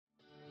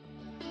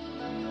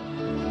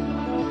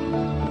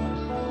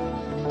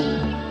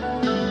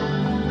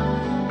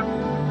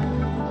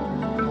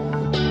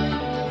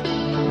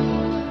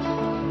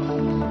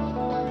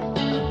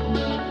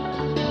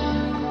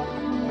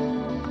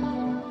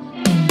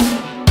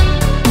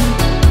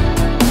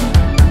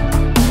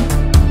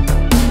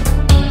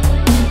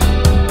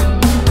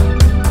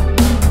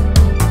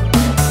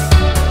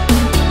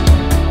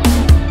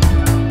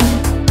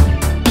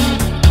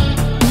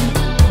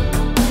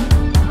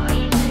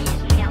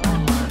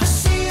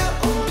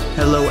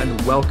Hello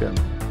and welcome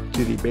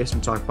to the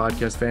Basement Talk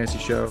Podcast Fantasy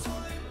Show.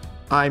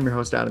 I'm your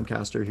host, Adam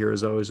Castor, here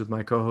as always with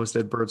my co-host,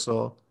 Ed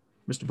Birdsall.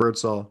 Mr.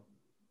 Birdsall,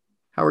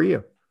 how are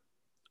you?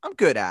 I'm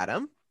good,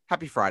 Adam.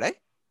 Happy Friday.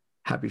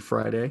 Happy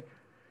Friday.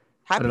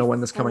 Happy I don't know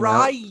when this is coming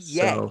out,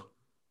 so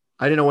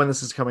I didn't know when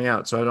this is coming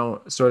out,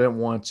 so I didn't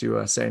want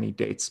to say any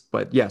dates.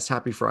 But yes,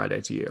 happy Friday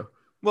to you.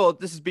 Well,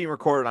 this is being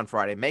recorded on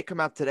Friday. May come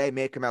out today,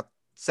 may come out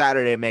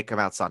Saturday, may come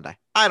out Sunday.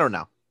 I don't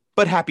know,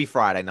 but happy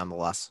Friday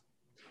nonetheless.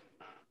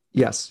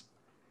 Yes.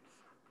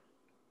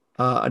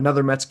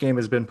 Another Mets game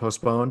has been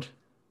postponed.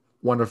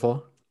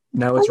 Wonderful.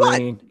 Now it's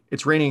raining.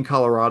 It's raining in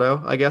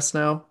Colorado, I guess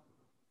now.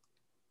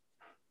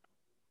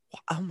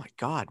 Oh my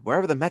God!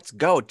 Wherever the Mets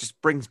go, it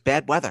just brings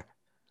bad weather.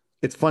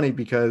 It's funny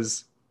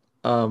because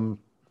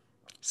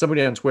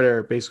somebody on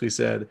Twitter basically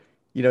said,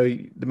 you know,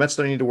 the Mets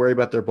don't need to worry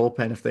about their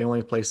bullpen if they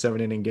only play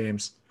 7-inning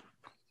games,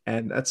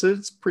 and it's a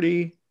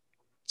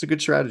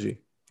good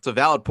strategy. It's a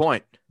valid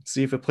point.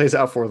 See if it plays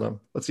out for them.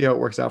 Let's see how it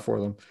works out for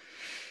them.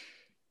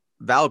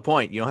 Valid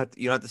point. You don't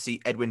have to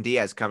see Edwin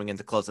Diaz coming in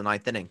to close the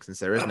ninth inning since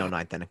there is no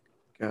ninth inning.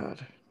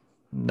 God,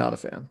 not a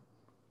fan.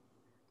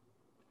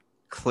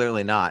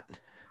 Clearly not.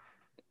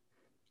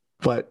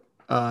 But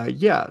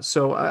yeah.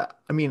 So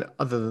I mean,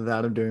 other than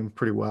that, I'm doing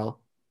pretty well.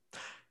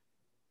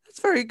 That's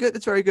very good.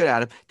 That's very good,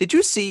 Adam. Did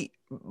you see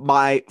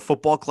my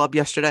football club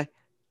yesterday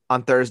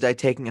on Thursday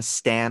taking a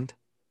stand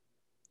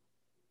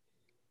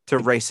to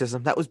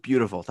racism? That was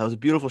beautiful. That was a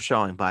beautiful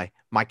showing by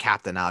my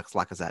captain, Alex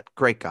Lacazette.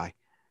 Great guy.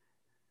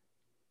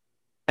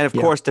 And of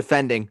course,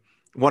 defending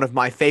one of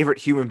my favorite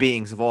human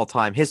beings of all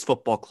time, his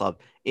football club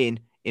in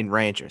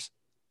Rangers.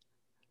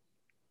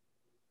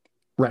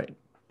 Right.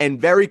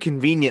 And very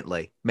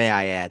conveniently, may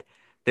I add,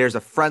 there's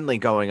a friendly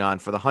going on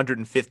for the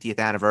 150th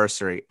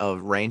anniversary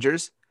of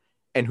Rangers.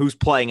 And who's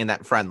playing in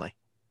that friendly?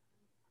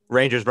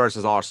 Rangers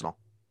versus Arsenal.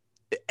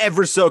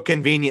 Ever so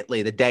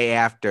conveniently, the day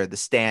after the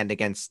stand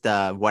against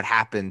what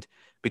happened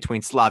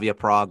between Slavia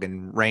Prague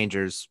and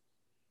Rangers,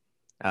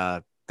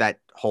 that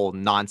whole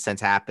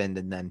nonsense happened,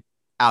 and then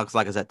Alex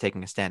Lacazette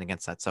taking a stand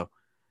against that. So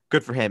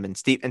good for him. And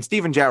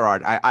Steven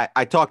Gerrard,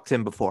 I talked to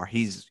him before.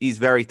 He's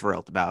very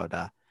thrilled about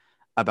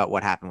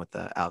what happened with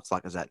Alex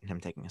Lacazette and him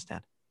taking a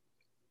stand.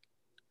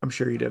 I'm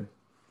sure he did.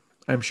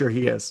 I'm sure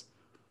he is.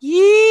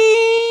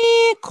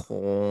 Yeah, of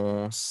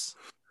course.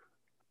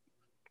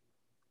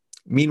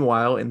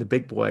 Meanwhile, in the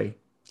big boy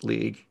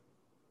league,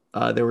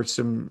 there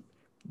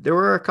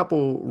were a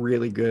couple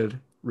really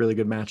good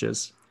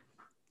matches.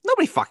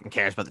 Nobody fucking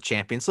cares about the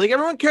Champions League.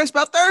 Everyone cares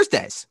about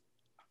Thursdays.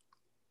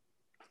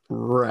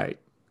 Right.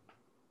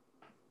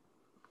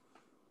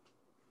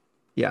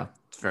 Yeah.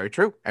 It's very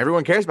true.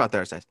 Everyone cares about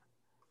Thursdays.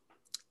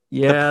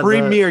 Yeah. The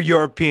premier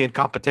European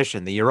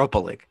competition, the Europa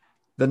League.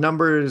 The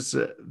numbers,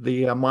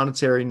 the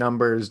monetary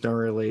numbers don't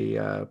really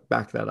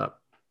back that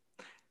up.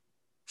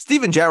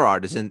 Steven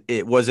Gerrard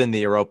was in the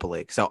Europa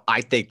League, so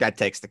I think that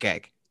takes the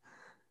cake.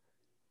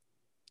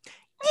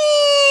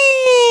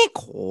 Of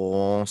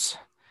course.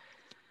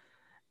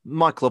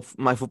 My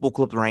football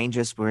club, the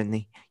Rangers, were in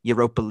the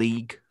Europa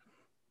League,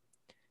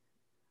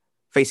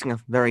 facing a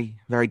very,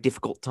 very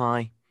difficult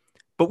tie.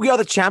 But we are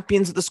the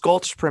champions of the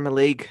Scottish Premier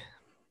League. I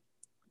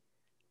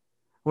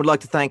would like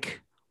to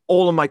thank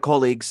all of my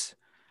colleagues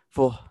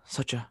for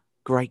such a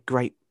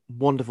great,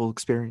 wonderful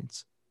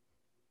experience,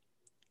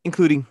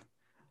 including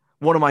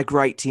one of my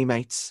great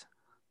teammates,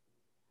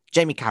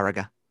 Jamie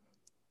Carragher.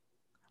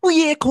 Oh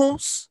yeah, of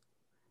course.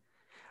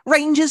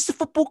 Rangers, the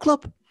football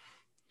club,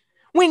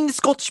 win the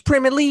Scottish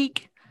Premier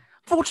League,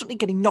 fortunately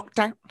getting knocked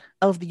out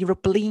of the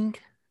Europa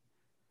League.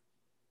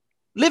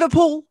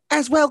 Liverpool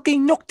as well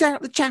getting knocked out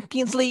of the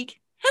Champions League.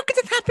 How could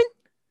that happen?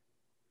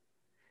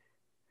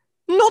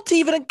 Not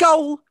even a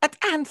goal at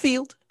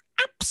Anfield.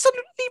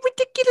 Absolutely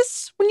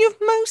ridiculous when you have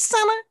Mo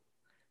Salah,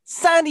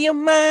 Sadio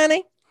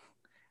Mane,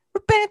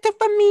 Roberto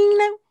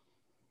Firmino.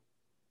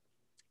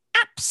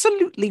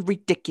 Absolutely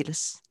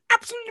ridiculous.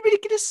 Absolutely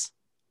ridiculous.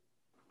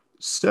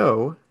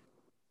 So,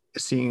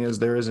 seeing as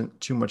there isn't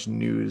too much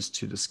news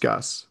to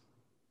discuss,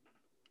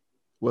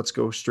 let's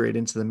go straight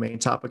into the main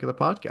topic of the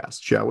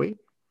podcast, shall we?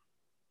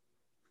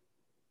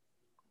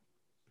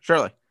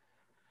 Surely.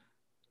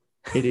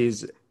 It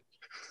is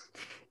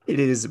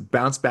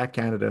bounce back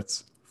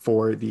candidates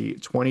for the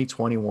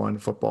 2021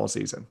 football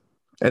season.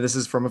 And this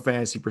is from a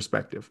fantasy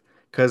perspective,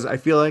 because I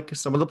feel like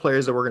some of the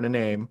players that we're going to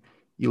name,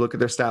 you look at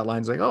their stat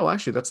lines like, oh,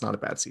 actually, that's not a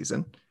bad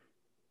season.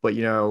 But,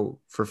 you know,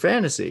 for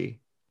fantasy,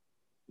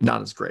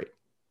 not as great.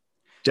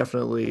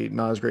 Definitely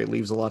not as great.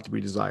 Leaves a lot to be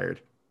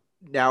desired.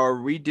 Now,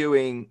 are we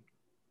doing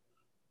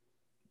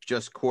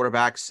just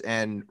quarterbacks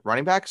and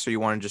running backs, or you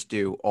want to just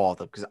do all of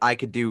them? Because I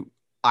could do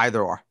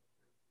either or.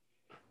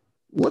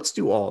 Let's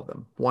do all of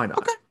them. Why not?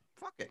 Okay.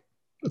 Fuck it.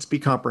 Let's be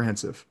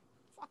comprehensive.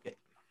 Fuck it.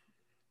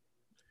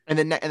 And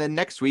then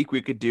next week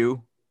we could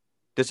do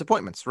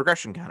disappointments,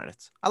 regression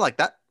candidates. I like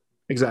that.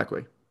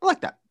 Exactly. I like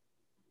that.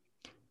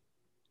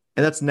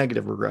 And that's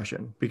negative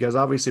regression, because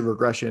obviously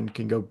regression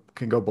can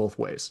go both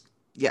ways.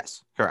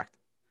 Yes, correct.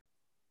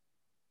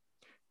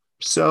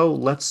 So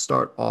let's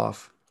start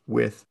off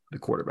with the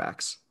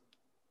quarterbacks.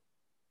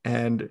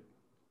 And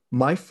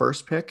my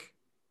first pick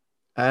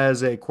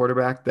as a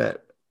quarterback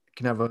that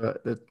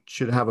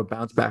should have a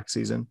bounce back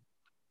season,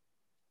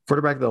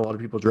 quarterback that a lot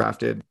of people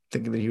drafted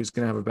thinking that he was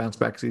going to have a bounce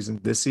back season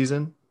this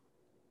season,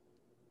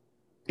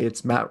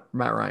 it's Matt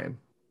Ryan.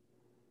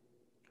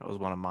 That was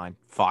one of mine.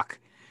 Fuck.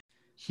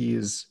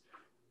 He's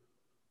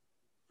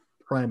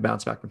prime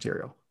bounce back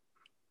material.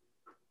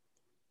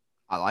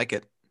 I like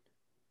it.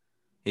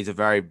 He's a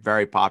very,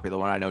 very popular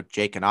one. I know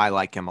Jake and I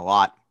like him a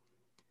lot.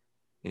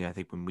 I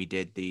think when we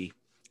did the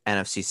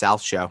NFC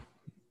South show,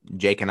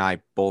 Jake and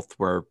I both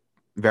were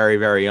very,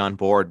 very on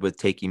board with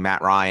taking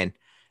Matt Ryan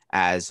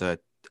as a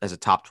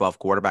top 12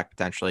 quarterback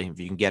potentially. If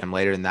you can get him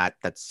later than that,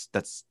 that's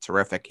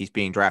terrific. He's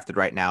being drafted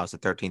right now as the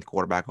 13th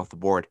quarterback off the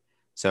board.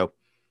 So,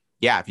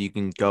 yeah, if you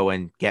can go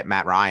and get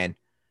Matt Ryan,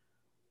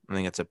 I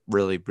think it's a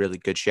really, really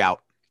good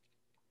shout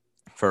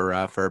for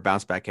a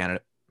bounce back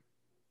candidate.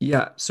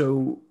 Yeah.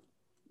 So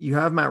you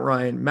have Matt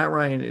Ryan. Matt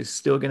Ryan is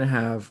still going to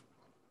have,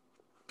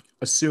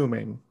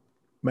 assuming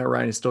Matt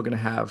Ryan is still going to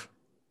have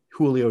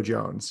Julio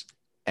Jones.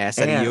 Ass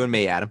out of you and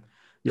me, Adam.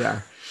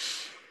 Yeah.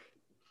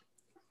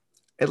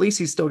 At least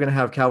he's still going to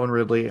have Calvin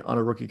Ridley on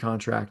a rookie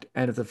contract.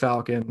 And if the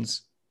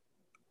Falcons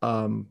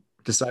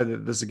decide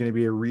that this is going to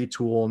be a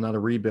retool, not a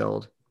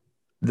rebuild,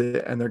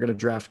 and they're going to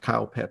draft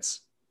Kyle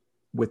Pitts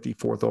with the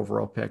 4th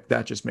overall pick,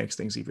 that just makes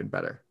things even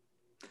better.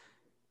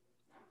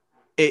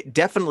 It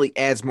definitely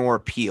adds more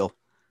appeal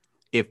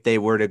if they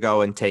were to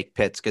go and take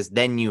Pitts, because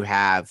then you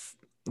have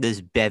this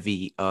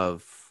bevy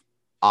of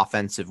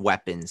offensive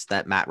weapons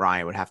that Matt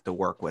Ryan would have to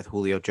work with.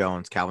 Julio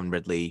Jones, Calvin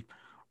Ridley,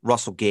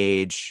 Russell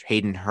Gage,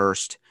 Hayden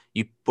Hurst.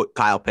 You put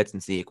Kyle Pitts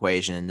into the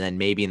equation, and then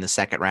maybe in the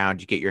second round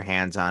you get your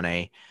hands on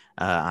a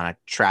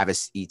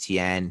Travis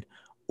Etienne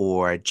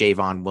or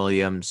Javon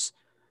Williams.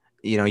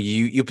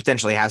 You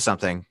potentially have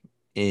something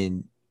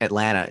in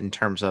Atlanta in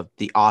terms of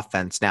the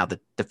offense. Now the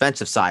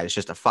defensive side is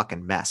just a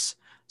fucking mess.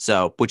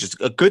 So, which is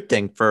a good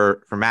thing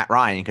for Matt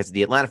Ryan, because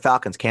the Atlanta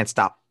Falcons can't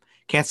stop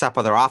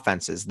other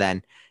offenses.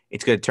 Then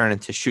it's going to turn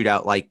into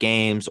shootout like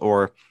games,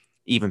 or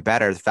even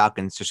better, the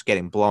Falcons just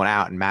getting blown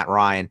out and Matt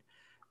Ryan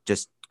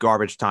just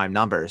garbage time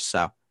numbers.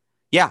 So,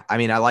 yeah, I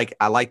mean, I like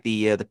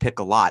the pick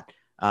a lot.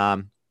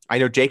 I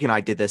know Jake and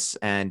I did this,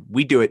 and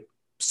we do it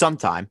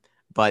sometime,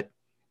 but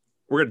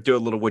we're going to do a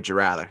little would you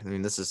rather. I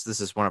mean, this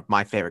is one of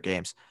my favorite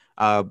games.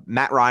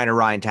 Matt Ryan or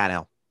Ryan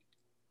Tannehill?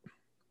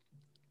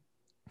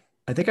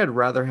 I think I'd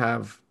rather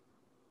have.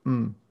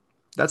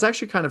 That's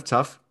actually kind of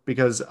tough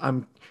because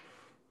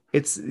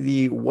It's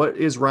the what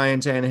is Ryan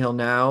Tannehill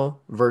now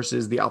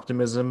versus the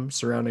optimism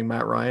surrounding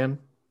Matt Ryan.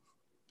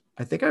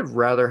 I think I'd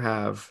rather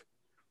have,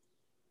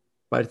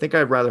 but I think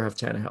I'd rather have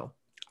Tannehill.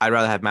 I'd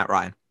rather have Matt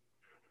Ryan.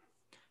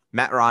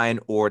 Matt Ryan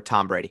or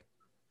Tom Brady?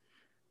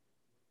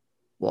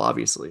 Well,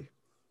 obviously,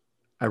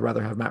 I'd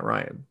rather have Matt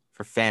Ryan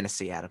for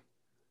fantasy, Adam.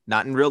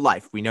 Not in real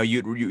life. We know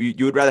you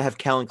would rather have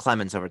Kellen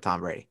Clemens over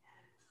Tom Brady.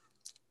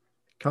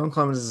 Kellen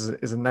Clemens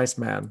is a nice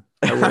man.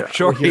 I'm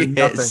sure he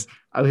is.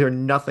 I would hear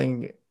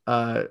nothing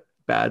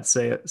bad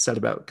said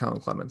about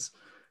Kellen Clemens.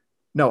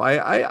 No,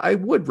 I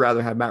would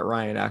rather have Matt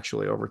Ryan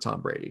actually over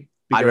Tom Brady.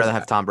 I'd rather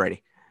have Tom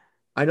Brady.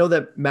 I know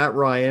that Matt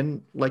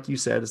Ryan, like you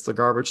said, is the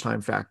garbage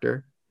time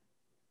factor.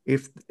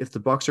 If the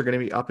Bucs are going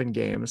to be up in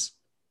games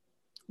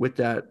with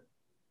that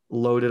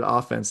loaded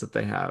offense that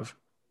they have,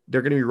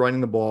 they're going to be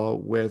running the ball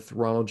with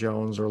Ronald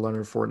Jones or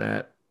Leonard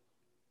Fournette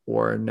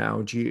or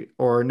now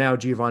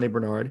Giovanni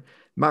Bernard.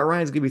 Matt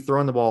Ryan's going to be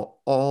throwing the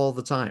ball all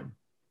the time.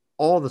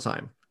 All the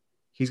time.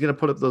 He's going to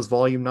put up those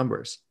volume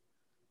numbers.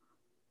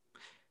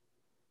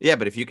 Yeah,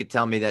 but if you could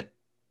tell me that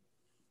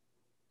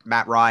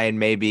Matt Ryan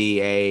may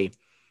be a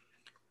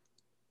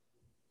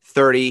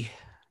 30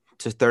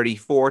 to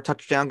 34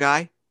 touchdown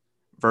guy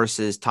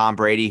versus Tom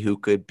Brady, who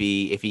could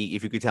be, if you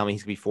could tell me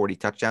he's going to be 40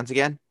 touchdowns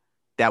again,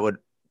 that would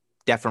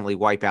definitely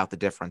wipe out the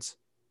difference.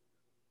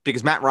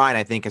 Because Matt Ryan,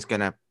 I think, is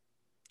going to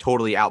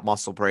totally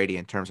outmuscle Brady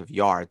in terms of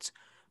yards,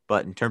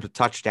 but in terms of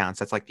touchdowns,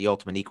 that's like the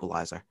ultimate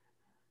equalizer.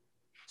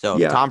 So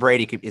if Tom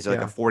Brady is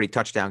like a 40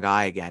 touchdown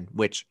guy again,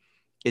 which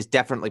is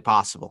definitely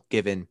possible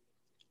given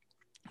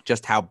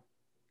just how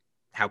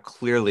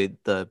clearly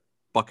the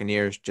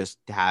Buccaneers just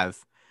have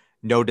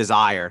no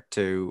desire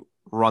to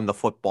run the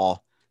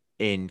football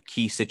in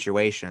key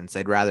situations.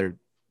 They'd rather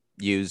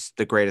use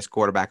the greatest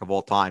quarterback of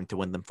all time to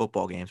win them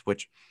football games,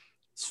 which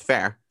is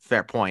fair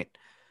point.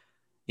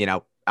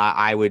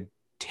 I would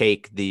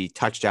take the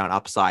touchdown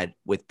upside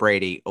with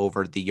Brady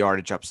over the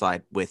yardage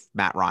upside with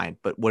Matt Ryan.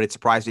 But would it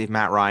surprise me if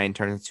Matt Ryan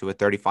turns into a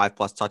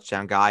 35-plus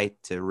touchdown guy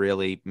to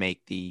really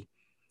make the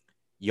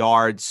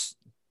yards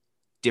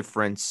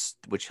difference,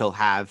 which he'll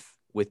have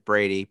with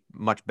Brady,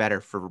 much better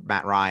for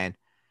Matt Ryan?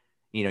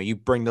 You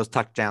bring those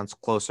touchdowns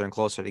closer and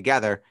closer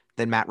together,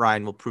 then Matt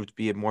Ryan will prove to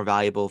be a more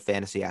valuable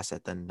fantasy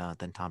asset than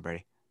Tom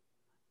Brady.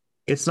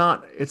 It's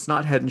not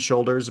head and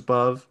shoulders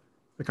above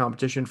the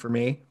competition for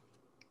me,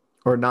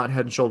 or not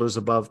head and shoulders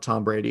above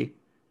Tom Brady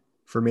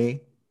for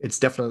me. It's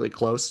definitely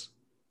close.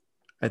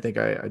 I think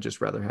I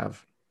just rather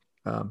have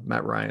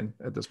Matt Ryan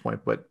at this point,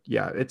 but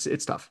yeah,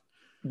 it's tough.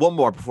 One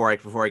more before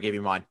I give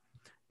you mine.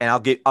 and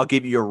I'll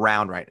give you a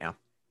round right now.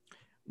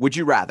 Would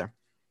you rather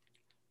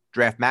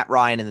draft Matt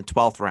Ryan in the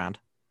 12th round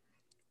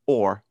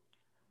or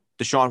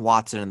Deshaun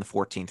Watson in the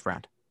 14th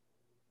round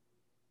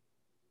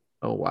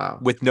Oh wow.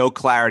 with no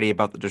clarity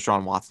about the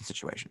Deshaun Watson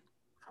situation?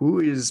 Who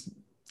is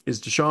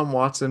Deshaun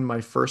Watson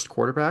my first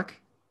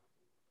quarterback?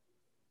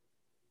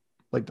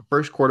 Like the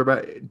first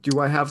quarterback, do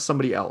I have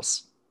somebody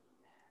else?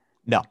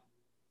 No,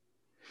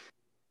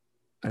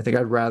 I think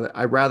I'd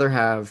rather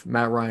have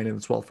Matt Ryan in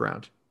the 12th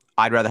round.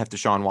 I'd rather have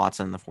Deshaun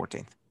Watson in the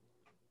 14th.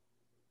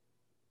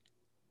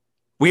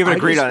 We haven't I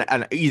agreed just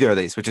on either of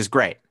these, which is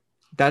great.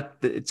 that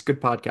it's good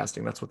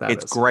podcasting. That's what that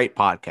It's is. great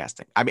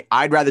podcasting. I mean,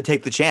 I'd rather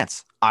take the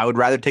chance. I would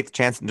rather take the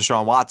chance than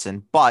Deshaun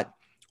Watson, but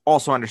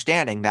also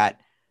understanding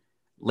that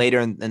later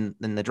in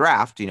the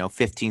draft, 15th,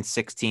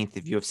 16th,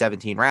 if you have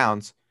 17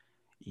 rounds,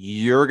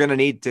 you're going to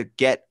need to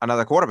get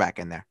another quarterback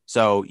in there.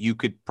 So you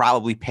could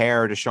probably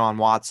pair Deshaun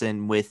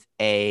Watson with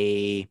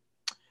a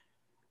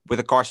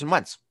Carson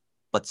Wentz,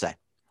 let's say.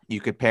 You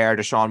could pair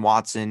Deshaun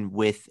Watson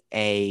with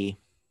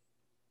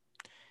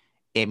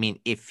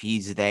if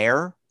he's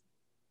there,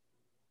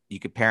 you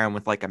could pair him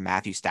with like a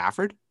Matthew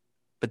Stafford,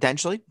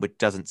 potentially, which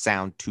doesn't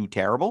sound too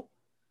terrible.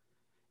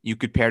 You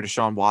could pair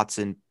Deshaun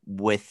Watson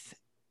with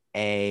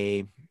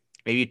maybe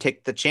you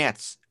take the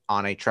chance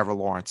on a Trevor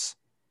Lawrence,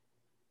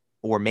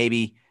 or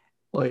maybe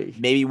Like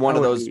one that of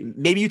would those. be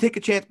Maybe you take a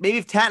chance. Maybe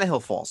if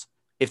Tannehill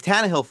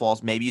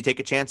falls, maybe you take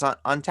a chance on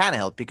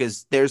Tannehill,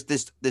 because there's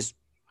this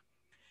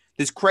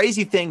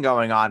crazy thing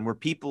going on where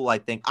people, I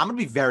think, I'm going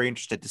to be very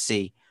interested to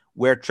see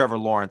where Trevor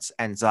Lawrence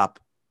ends up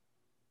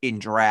in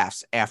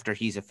drafts after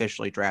he's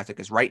officially drafted,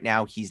 because right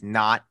now he's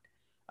not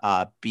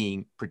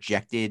being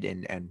projected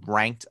and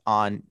ranked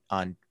on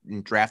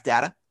draft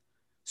data.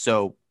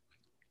 So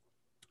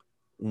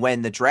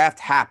when the draft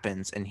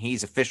happens and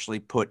he's officially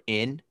put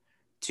in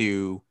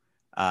to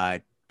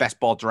best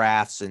ball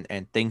drafts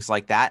and things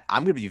like that,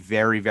 I'm going to be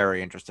very,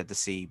 very interested to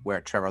see where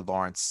Trevor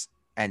Lawrence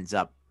ends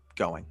up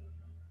going,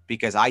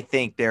 because I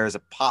think there's a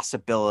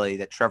possibility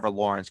that Trevor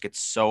Lawrence gets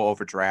so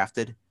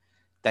overdrafted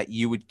that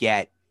you would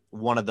get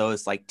one of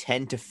those like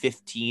 10 to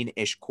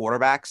 15-ish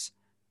quarterbacks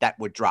that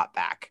would drop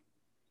back.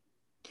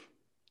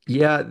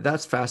 Yeah,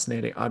 that's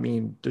fascinating. I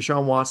mean,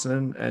 Deshaun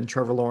Watson and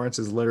Trevor Lawrence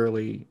is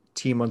literally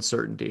team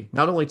uncertainty.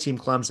 Not only team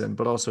Clemson,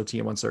 but also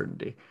team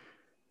uncertainty.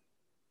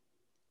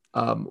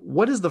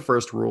 What is the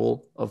first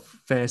rule of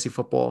fantasy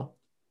football,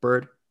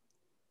 Bird?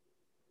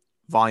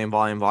 Volume,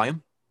 volume,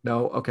 volume.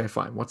 No? Okay,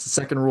 fine. What's the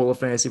second rule of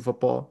fantasy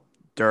football?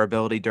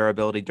 Durability,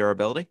 durability,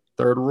 durability.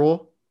 Third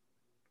rule?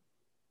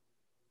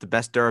 The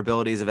best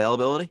durability is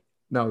availability.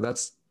 No,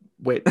 that's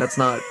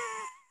not,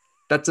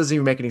 that doesn't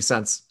even make any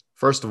sense.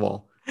 First of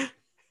all,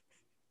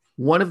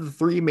 one of the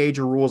three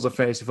major rules of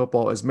fantasy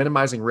football is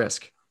minimizing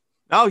risk.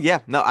 Oh yeah,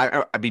 no,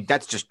 I mean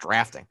that's just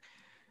drafting.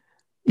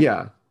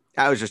 Yeah.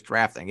 I was just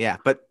drafting, yeah,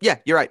 but yeah,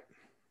 you're right.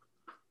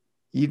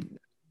 You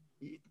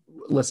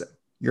listen,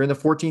 you're in the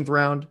 14th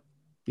round.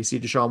 You see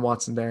Deshaun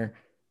Watson there.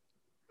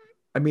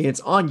 I mean,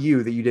 it's on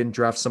you that you didn't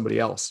draft somebody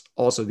else.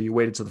 Also, that you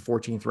waited to the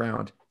 14th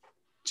round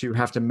to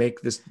have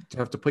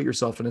to put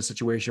yourself in a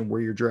situation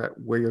where you're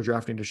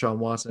drafting Deshaun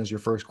Watson as your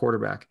first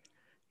quarterback.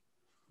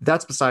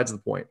 That's besides the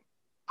point.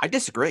 I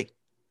disagree.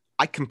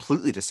 I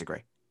completely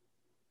disagree.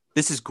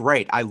 This is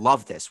great. I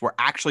love this. We're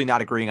actually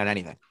not agreeing on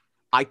anything.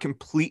 I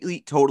completely,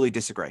 totally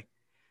disagree,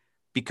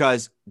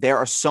 because there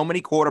are so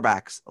many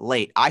quarterbacks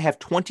late. I have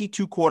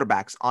 22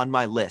 quarterbacks on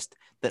my list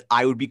that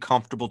I would be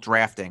comfortable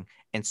drafting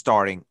and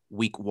starting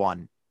week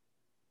 1,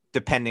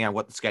 depending on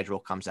what the schedule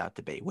comes out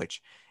to be,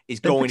 which is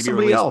Then going pick to be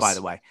somebody released, else. by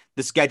the way.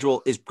 The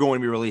schedule is going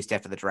to be released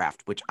after the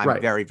draft, which I'm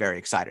Right. very, very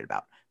excited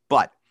about.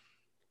 But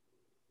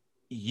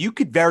you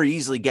could very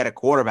easily get a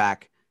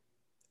quarterback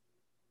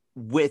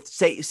with,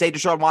 say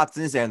Deshaun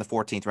Watson is there in the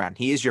 14th round.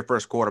 He is your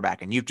first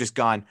quarterback, and you've just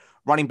gone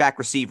running back,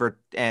 receiver,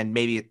 and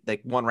maybe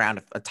like one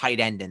round, a tight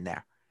end in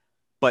there.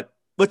 But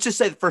let's just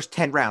say the first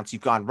 10 rounds,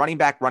 you've gone running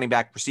back,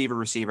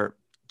 receiver,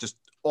 just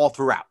all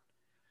throughout.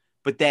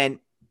 But then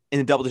in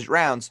the double-digit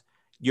rounds,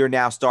 you're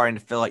now starting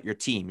to fill out your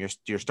team.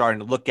 You're starting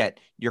to look at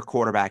your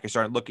quarterback. You're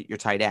starting to look at your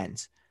tight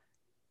ends.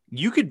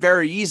 You could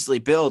very easily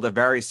build a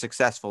very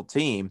successful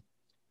team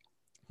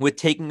with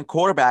taking a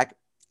quarterback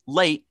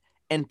late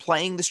and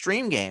playing the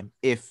stream game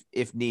if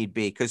need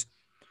be. Because,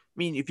 I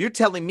mean, if you're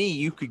telling me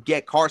you could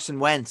get Carson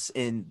Wentz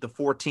in the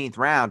 14th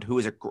round, who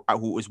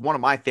is one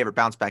of my favorite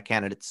bounce back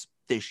candidates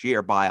this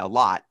year by a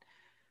lot,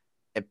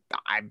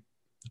 I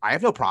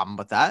have no problem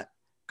with that.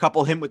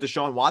 Couple him with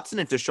Deshaun Watson.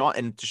 If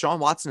Deshaun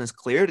Watson is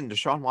cleared and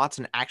Deshaun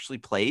Watson actually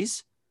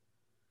plays,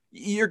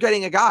 you're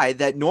getting a guy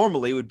that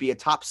normally would be a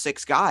top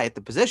 6 guy at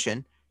the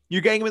position.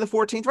 You're getting him in the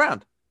 14th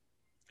round,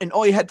 and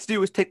all you had to do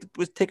was take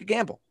a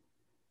gamble.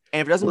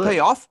 And if it doesn't pay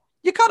off,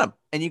 you cut him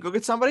and you go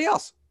get somebody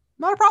else.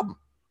 Not a problem.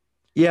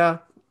 Yeah,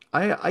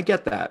 I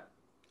get that.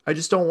 I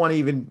just don't want to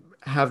even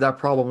have that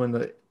problem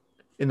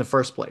in the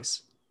first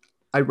place.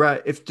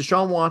 If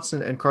Deshaun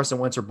Watson and Carson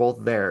Wentz are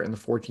both there in the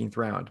 14th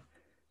round,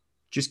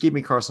 just give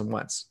me Carson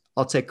Wentz.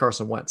 I'll take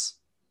Carson Wentz,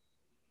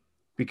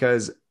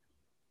 because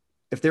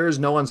if there is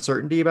no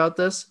uncertainty about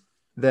this,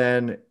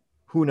 then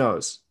who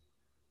knows?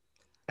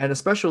 And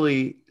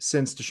especially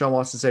since Deshaun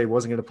Watson said he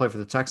wasn't going to play for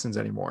the Texans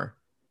anymore.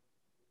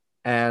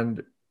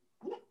 And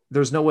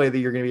there's no way that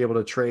you're going to be able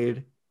to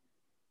trade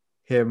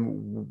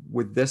him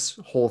with this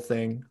whole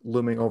thing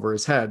looming over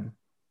his head.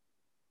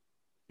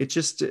 It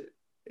just,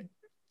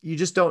 you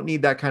just don't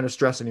need that kind of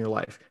stress in your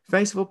life.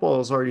 Fantasy football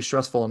is already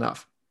stressful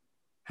enough,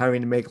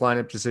 having to make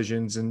lineup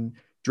decisions and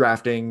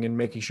drafting and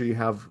making sure you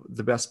have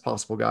the best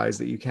possible guys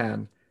that you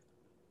can.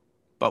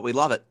 But we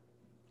love it.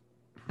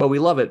 But we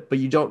love it, but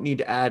you don't need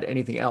to add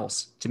anything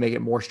else to make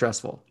it more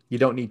stressful. You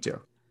don't need to.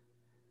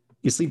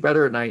 You sleep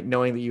better at night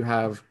knowing that you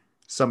have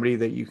somebody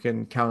that you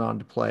can count on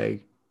to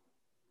play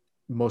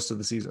most of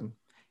the season.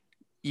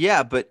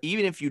 Yeah, but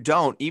even if you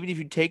don't, even if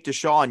you take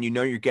Deshaun, you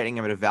know you're getting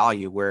him at a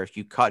value where if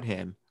you cut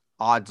him,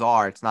 odds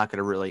are it's not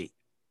going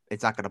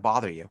to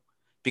bother you.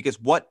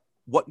 Because what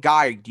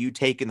guy do you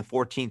take in the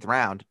 14th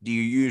round? Do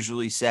you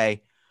usually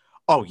say,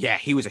 oh yeah,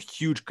 he was a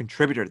huge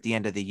contributor at the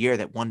end of the year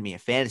that won me a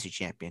fantasy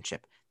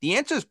championship? The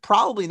answer is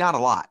probably not a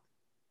lot.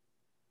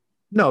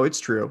 No, it's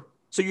true.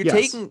 So you're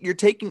Yes.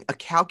 taking a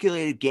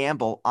calculated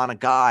gamble on a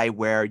guy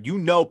where you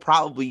know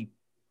probably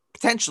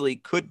potentially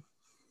could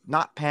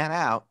not pan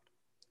out,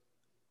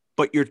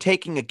 but you're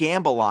taking a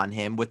gamble on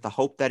him with the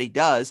hope that he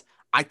does.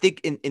 I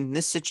think in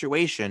this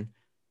situation,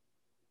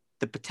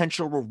 the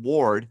potential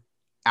reward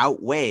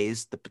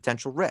outweighs the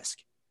potential risk.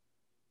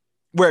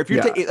 Where if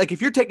you're if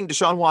you're taking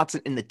Deshaun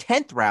Watson in the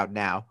 10th round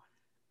now,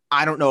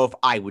 I don't know if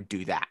I would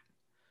do that.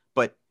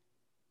 But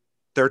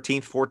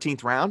 13th,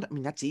 14th round, I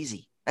mean, that's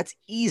easy. That's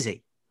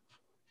easy.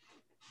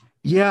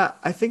 Yeah,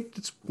 I think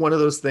it's one of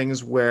those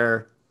things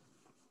where,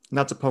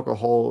 not to poke a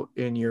hole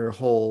in your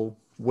whole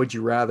would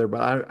you rather,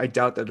 but I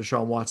doubt that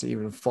Deshaun Watson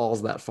even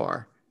falls that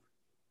far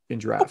in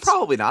Well, drafts.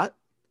 probably not.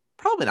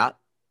 Probably not.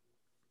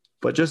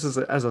 But just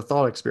as a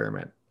thought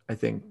experiment, I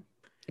think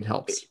it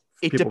helps.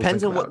 It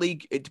depends on what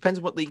league. It depends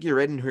on what league you're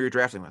in and who you're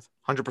drafting with.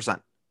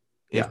 100%.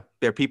 If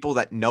there are people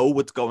that know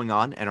what's going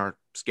on and are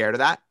scared of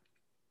that,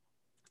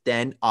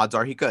 then odds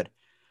are he could.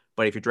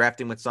 But if you're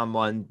drafting with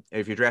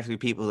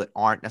people that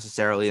aren't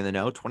necessarily in the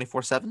know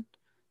 24/7,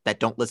 that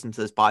don't listen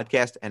to this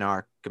podcast and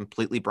are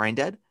completely brain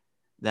dead,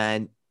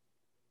 then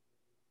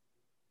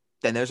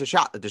there's a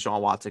shot that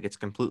Deshaun Watson gets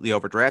completely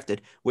overdrafted,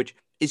 which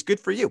is good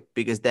for you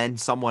because then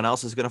someone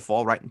else is going to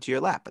fall right into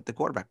your lap at the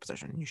quarterback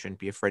position. You shouldn't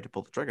be afraid to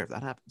pull the trigger if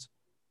that happens.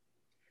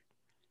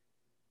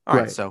 All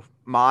right. So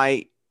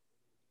my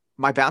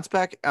bounce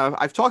back,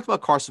 I've talked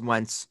about Carson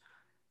Wentz.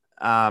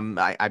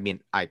 I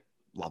mean, I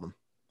love him.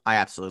 I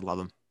absolutely love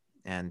him.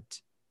 And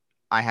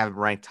I have him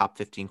ranked top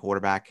 15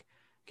 quarterback,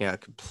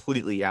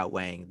 completely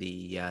outweighing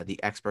the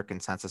expert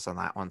consensus on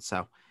that one.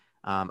 So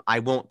I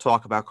won't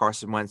talk about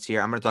Carson Wentz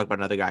here. I'm going to talk about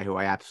another guy who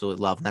I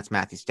absolutely love, and that's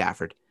Matthew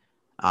Stafford.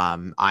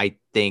 I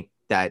think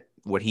that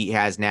what he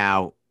has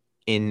now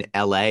in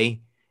LA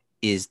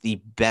is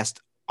the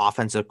best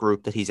offensive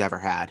group that he's ever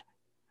had,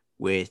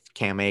 with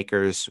Cam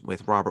Akers,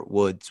 with Robert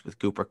Woods, with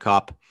Cooper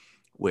Kupp,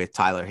 with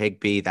Tyler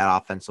Higbee,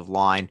 that offensive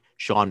line,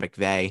 Sean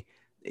McVay.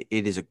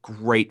 It is a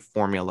great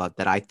formula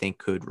that I think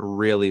could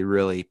really,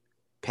 really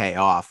pay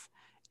off.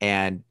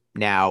 And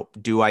now,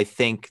 do I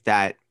think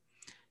that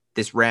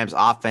this Rams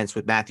offense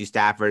with Matthew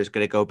Stafford is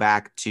going to go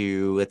back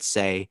to, let's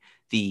say,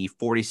 the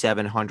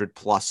 4,700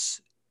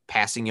 plus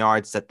passing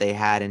yards that they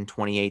had in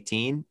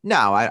 2018?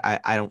 No,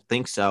 I don't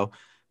think so.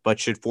 But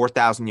should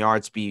 4,000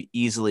 yards be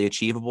easily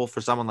achievable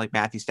for someone like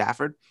Matthew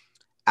Stafford?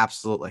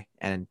 Absolutely.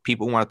 And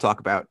people want to talk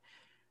about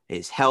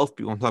his health.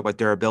 People want to talk about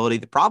durability.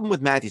 The problem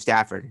with Matthew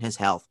Stafford and his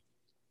health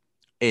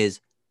is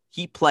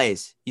he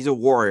plays. He's a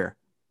warrior.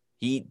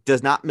 He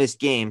does not miss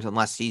games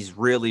unless he's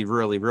really,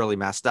 really, really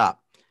messed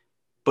up.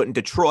 But in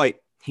Detroit,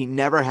 he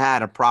never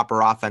had a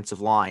proper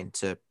offensive line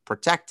to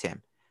protect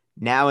him.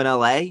 Now in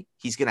LA,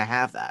 he's going to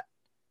have that.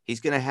 He's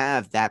going to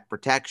have that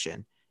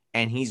protection,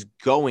 and he's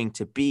going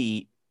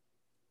to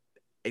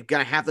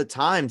have the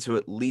time to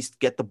at least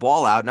get the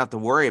ball out, not to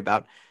worry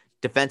about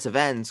defensive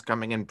ends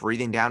coming and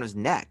breathing down his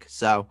neck.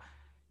 So,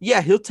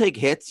 yeah, he'll take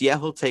hits. Yeah,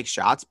 he'll take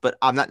shots, but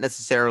I'm not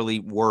necessarily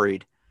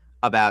worried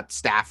about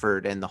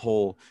Stafford and the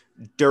whole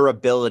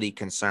durability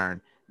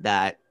concern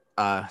that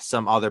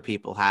some other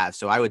people have.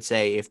 So I would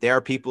say if there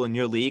are people in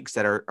your leagues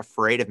that are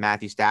afraid of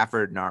Matthew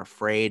Stafford and are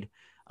afraid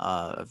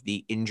of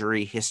the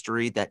injury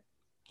history that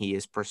he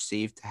is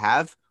perceived to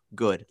have,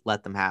 good,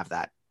 let them have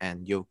that.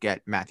 And you'll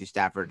get Matthew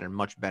Stafford in a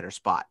much better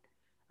spot.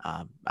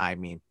 I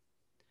mean,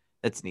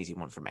 that's an easy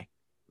one for me.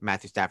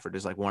 Matthew Stafford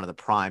is like one of the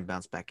prime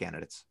bounce back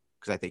candidates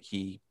because I think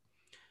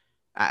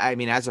I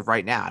mean, as of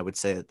right now, I would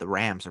say that the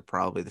Rams are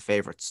probably the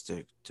favorites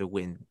to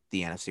win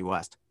the NFC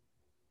West.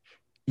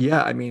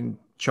 Yeah, I mean,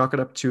 chalk it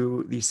up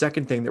to the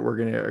second thing that we're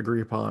going to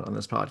agree upon on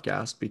this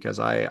podcast, because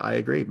I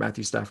agree.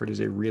 Matthew Stafford is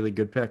a really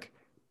good pick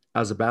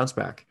as a bounce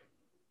back.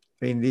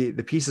 I mean,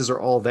 the pieces are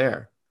all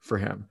there for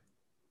him.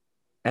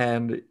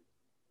 And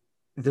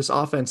this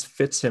offense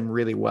fits him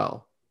really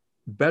well,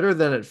 better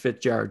than it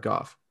fit Jared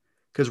Goff.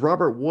 Because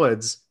Robert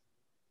Woods,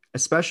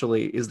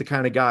 especially, is the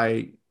kind of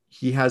guy,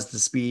 he has the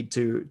speed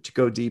to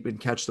go deep and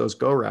catch those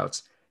go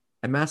routes.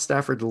 And Matt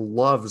Stafford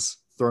loves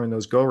throwing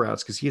those go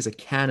routes because he has a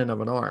cannon of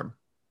an arm.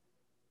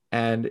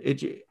 And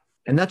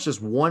that's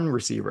just one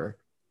receiver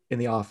in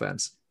the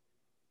offense.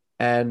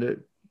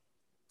 And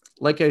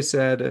like we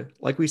said,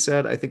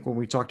 I think when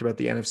we talked about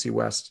the NFC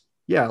West,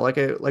 yeah, like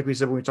we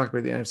said when we talked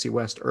about the NFC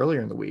West earlier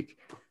in the week,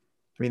 I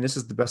mean, this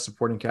is the best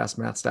supporting cast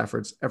Matt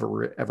Stafford's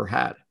ever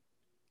had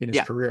in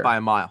his career. By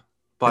a mile.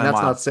 And that's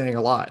not saying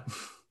a lot.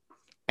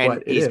 And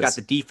but he's got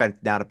the defense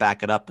now to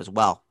back it up as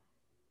well.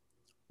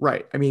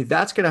 Right. I mean,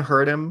 that's going to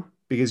hurt him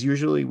because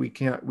usually we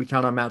count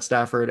on Matt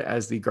Stafford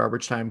as the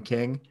garbage time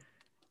king.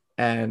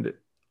 And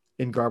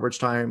in garbage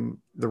time,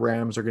 the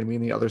Rams are going to be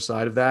on the other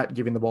side of that,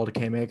 giving the ball to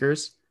Cam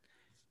Akers.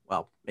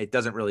 Well, it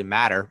doesn't really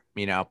matter.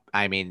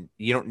 I mean,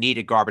 you don't need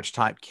a garbage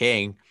time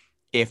king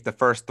if the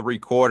first 3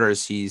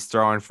 quarters he's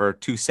throwing for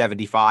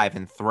 275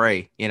 and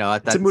 3.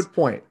 That's a moot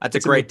point. That's a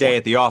great day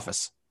at the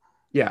office.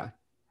 Yeah.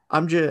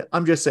 I'm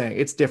just saying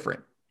it's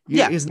different.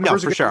 His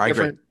numbers for sure. I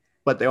agree.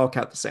 But they all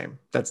count the same.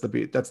 That's the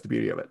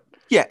beauty of it.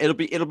 Yeah, it'll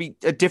be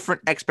a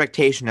different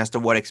expectation as to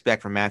what to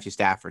expect from Matthew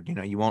Stafford.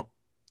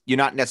 You're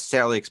not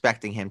necessarily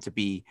expecting him to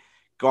be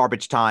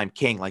garbage time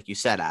king, like you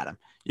said, Adam.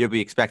 You'll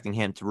be expecting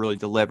him to really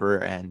deliver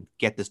and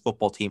get this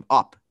football team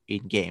up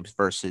in games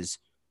versus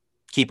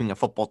keeping a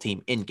football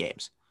team in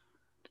games.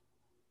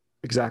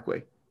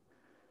 Exactly.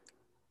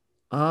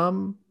 I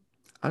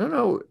don't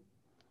know.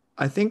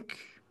 I think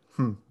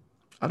I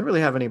don't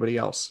really have anybody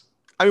else.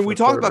 I mean, we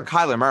talked about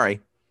Kyler Murray.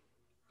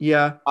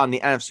 Yeah. On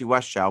the NFC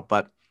West show,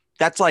 but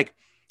that's like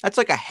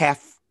a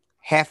half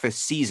a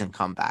season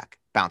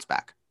bounce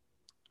back.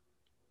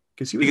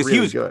 Because he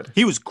was good.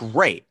 He was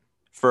great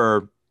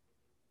for,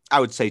 I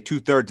would say,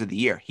 2/3 of the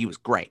year. He was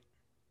great.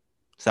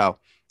 So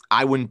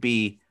I'm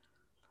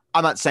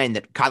not saying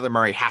that Kyler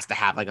Murray has to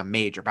have like a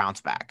major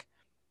bounce back,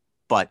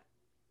 but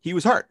he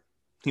was hurt.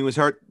 He was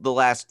hurt the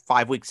last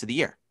 5 weeks of the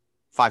year,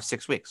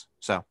 5-6 weeks.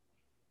 So,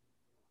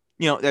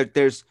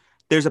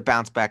 there's a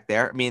bounce back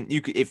there. I mean,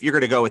 if you're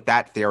going to go with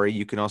that theory,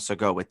 you can also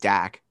go with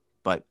Dak,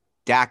 but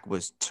Dak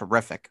was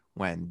terrific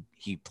when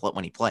he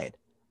played.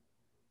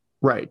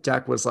 Right.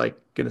 Dak was like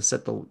going to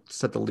set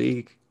the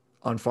league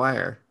on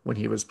fire when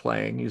he was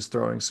playing. He was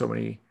throwing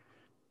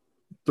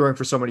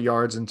for so many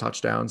yards and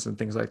touchdowns and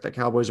things like that.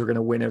 Cowboys were going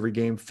to win every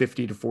game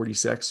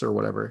 50-46 or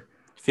whatever.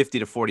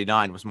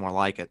 50-49 was more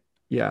like it.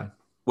 Yeah.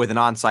 With an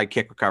onside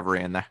kick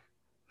recovery in there.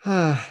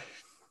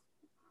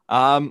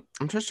 I'm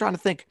just trying to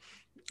think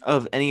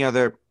of any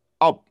other.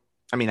 Oh,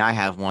 I mean, I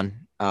have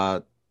one.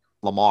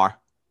 Lamar.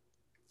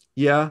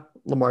 Yeah,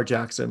 Lamar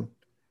Jackson.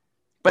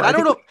 But I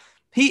don't know.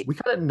 We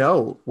kind of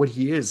know what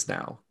he is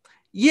now.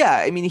 Yeah,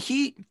 I mean,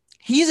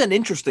 he's an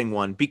interesting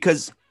one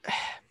because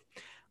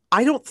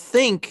I don't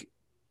think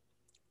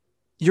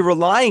you're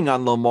relying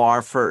on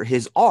Lamar for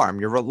his arm.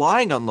 You're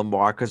relying on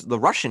Lamar because of the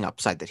rushing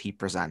upside that he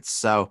presents.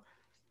 So,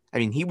 I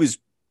mean, he was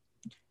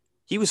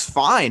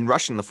fine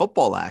rushing the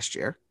football last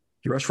year.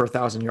 He rushed for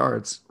 1,000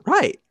 yards.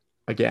 Right.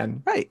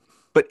 Again. Right.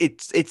 But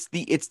it's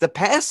the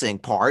passing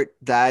part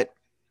that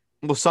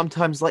will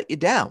sometimes let you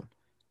down.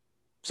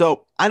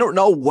 So I don't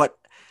know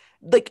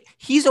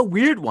he's a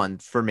weird one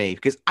for me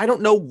because I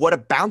don't know what a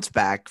bounce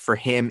back for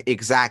him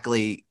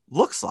exactly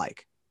looks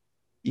like.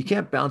 You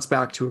can't bounce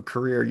back to a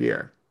career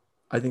year.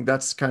 I think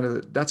that's kind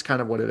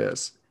of what it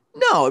is.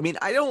 No, I mean,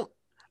 I don't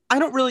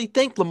really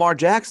think Lamar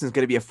Jackson is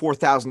going to be a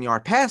 4,000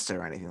 yard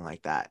passer or anything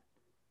like that.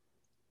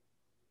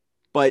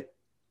 But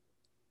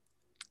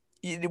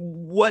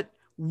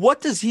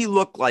what does he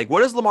look like?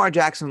 What does Lamar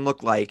Jackson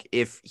look like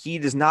if he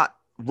does not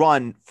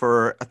run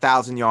for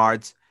 1,000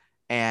 yards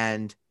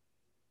and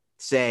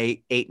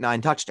say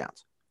 8-9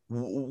 touchdowns?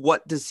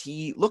 What does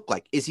he look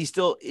like? Is he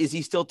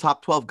still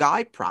top 12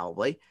 guy?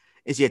 Probably.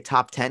 Is he a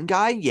top 10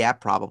 guy? Yeah,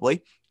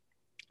 probably.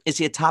 Is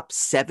he a top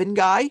 7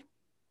 guy?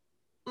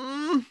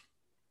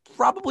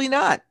 Probably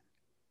not.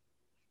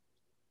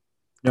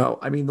 No,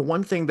 I mean, the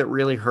one thing that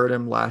really hurt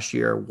him last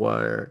year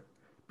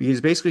because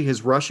basically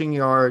his rushing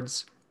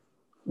yards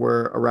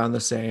were around the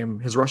same.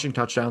 His rushing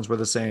touchdowns were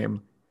the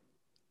same.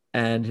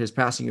 And his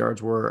passing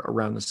yards were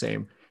around the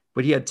same.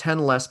 But he had 10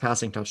 less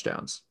passing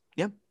touchdowns.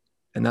 Yep.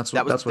 And that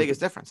was the biggest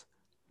difference.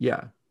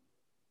 Yeah.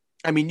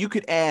 I mean, you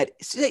could add,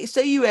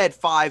 say you add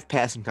 5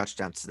 passing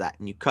touchdowns to that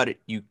and you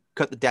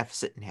cut the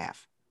deficit in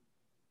half.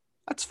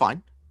 That's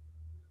fine.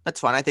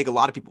 I think a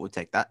lot of people would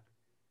take that.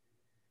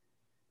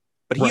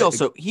 But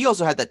he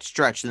also had that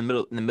stretch in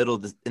the middle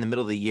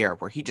of the year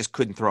where he just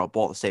couldn't throw a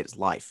ball to save his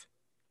life.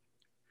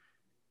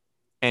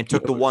 And it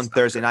took the one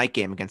Thursday night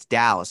game against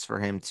Dallas for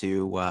him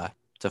to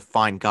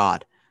find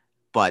God.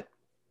 But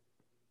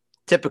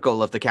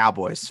typical of the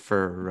Cowboys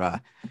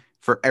for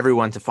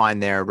everyone to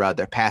find their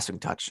passing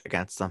touch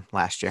against them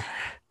last year.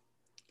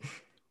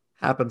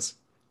 Happens.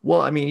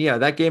 Well, I mean, yeah,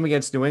 that game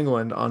against New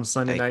England on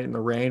Sunday night in the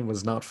rain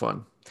was not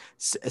fun.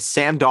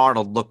 Sam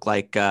Darnold looked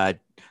like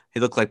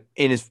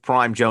in his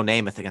prime Joe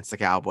Namath against the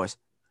Cowboys.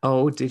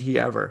 Oh, did he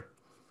ever?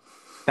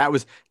 That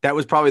was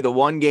probably the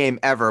one game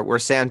ever where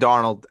Sam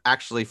Darnold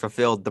actually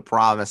fulfilled the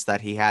promise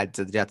that he had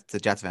to the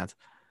Jets fans.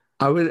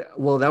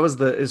 That was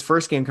his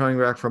first game coming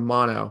back from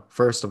mono,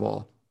 first of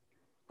all.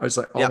 I was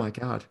like, oh Yep. my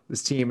God,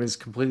 this team is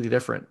completely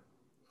different.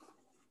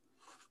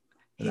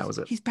 And that was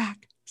it. He's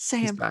back. He's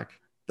Sam. back.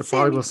 The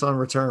prodigal Sammy. son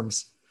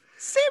returns.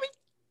 Sammy.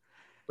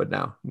 But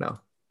now, no.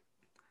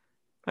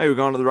 Hey, we're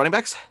going to the running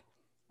backs.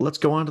 Let's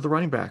go on to the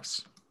running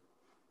backs.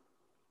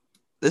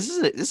 This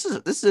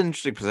is an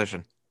interesting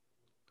position.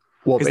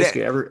 Well, 'Cause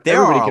basically,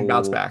 everybody can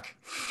bounce back.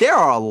 There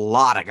are a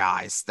lot of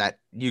guys that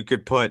you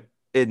could put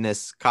in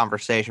this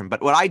conversation,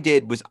 but what I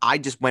did was I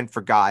just went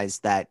for guys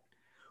that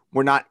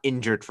were not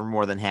injured for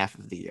more than half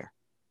of the year.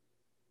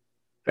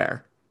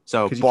 Fair.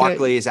 So 'Cause you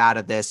Barkley can't- is out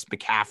of this.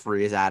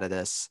 McCaffrey is out of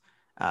this.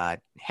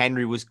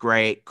 Henry was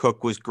great.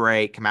 Cook was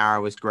great.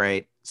 Kamara was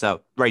great.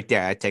 So right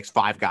there, it takes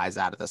 5 guys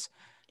out of this.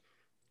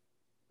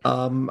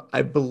 I'm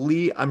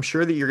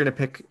sure that you're going to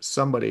pick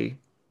somebody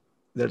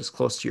that is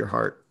close to your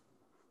heart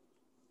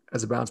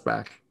as a bounce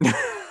back.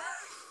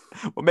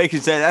 What makes you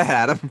say that,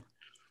 Adam?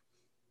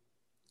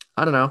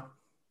 I don't know.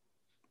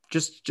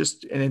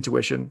 Just an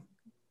intuition.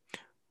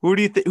 Who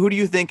do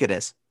you think it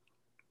is?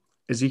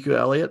 Ezekiel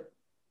Elliott,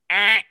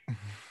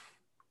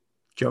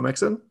 Joe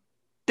Mixon.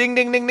 Ding,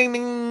 ding, ding, ding,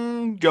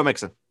 ding. Joe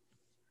Mixon.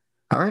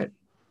 All right.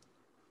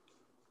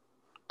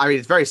 I mean,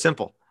 it's very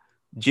simple.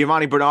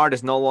 Giovanni Bernard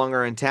is no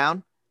longer in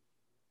town.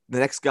 The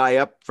next guy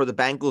up for the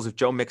Bengals, if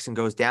Joe Mixon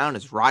goes down,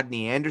 is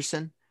Rodney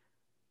Anderson.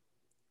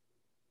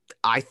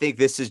 I think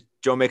this is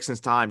Joe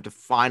Mixon's time to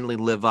finally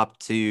live up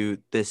to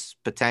this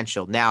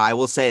potential. Now, I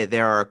will say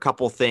there are a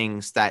couple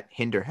things that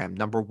hinder him.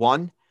 Number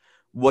one,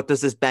 what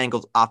does this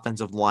Bengals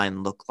offensive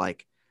line look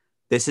like?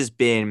 This has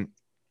been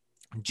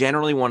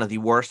generally one of the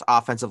worst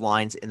offensive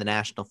lines in the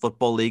National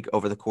Football League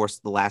over the course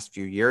of the last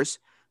few years.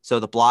 So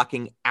the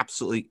blocking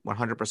absolutely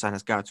 100%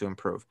 has got to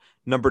improve.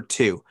 Number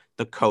two,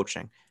 the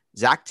coaching.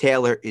 Zach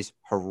Taylor is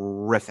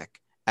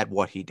horrific at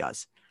what he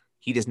does.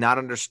 He does not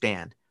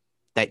understand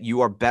that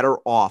you are better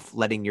off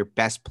letting your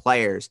best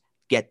players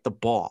get the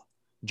ball.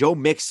 Joe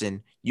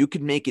Mixon, you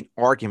could make an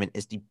argument,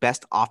 is the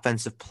best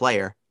offensive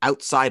player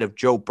outside of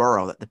Joe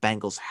Burrow that the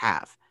Bengals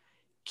have.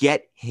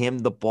 Get him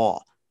the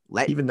ball.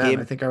 Even then,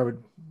 I think I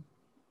would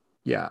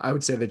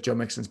say that Joe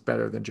Mixon's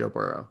better than Joe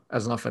Burrow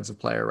as an offensive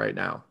player right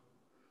now.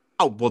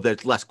 Oh, well,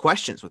 there's less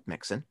questions with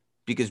Mixon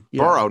because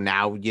Burrow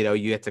now,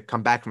 you have to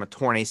come back from a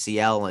torn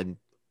ACL and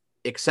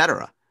et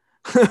cetera.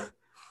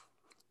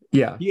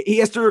 Yeah. He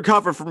has to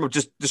recover from a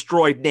just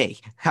destroyed knee.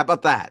 How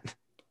about that?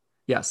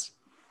 Yes.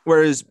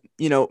 Whereas,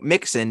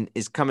 Mixon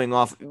is coming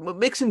off. What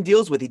Mixon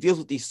deals with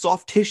these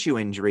soft tissue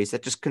injuries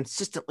that just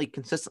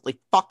consistently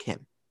fuck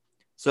him.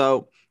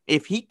 So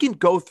if he can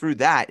go through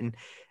that, and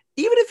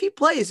even if he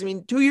plays,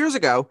 2 years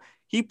ago,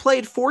 he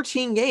played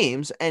 14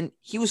 games and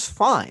he was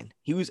fine.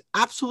 He was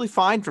absolutely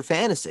fine for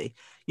fantasy.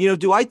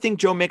 Do I think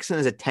Joe Mixon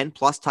is a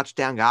 10-plus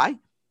touchdown guy?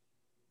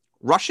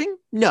 Rushing?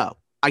 No,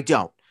 I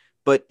don't.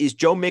 But is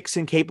Joe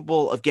Mixon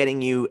capable of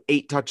getting you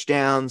 8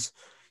 touchdowns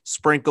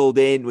sprinkled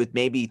in with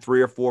maybe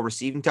 3 or 4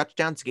 receiving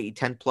touchdowns to get you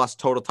 10-plus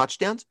total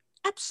touchdowns?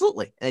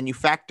 Absolutely. And you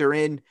factor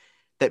in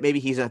that maybe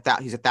he's a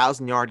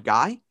 1,000-yard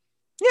guy.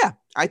 Yeah,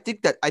 I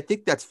think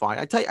that's fine.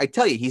 I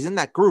tell you, he's in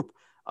that group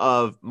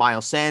of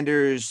Miles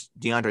Sanders,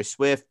 DeAndre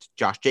Swift,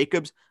 Josh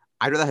Jacobs.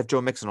 I'd rather have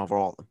Joe Mixon over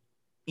all of them.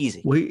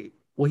 Easy.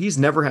 Well, he's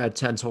never had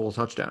 10 total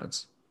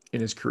touchdowns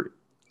in his career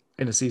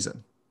in a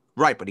season.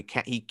 Right, but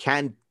he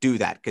can do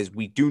that because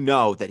we do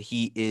know that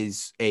he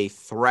is a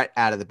threat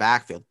out of the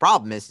backfield.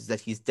 Problem is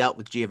that he's dealt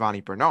with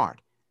Giovanni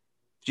Bernard.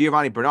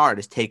 Giovanni Bernard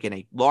has taken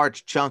a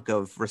large chunk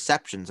of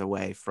receptions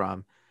away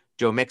from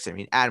Joe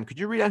Mixon. Adam, could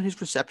you read out his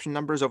reception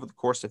numbers over the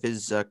course of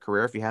his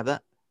career if you have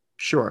that?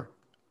 Sure.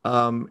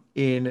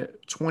 In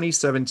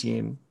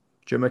 2017,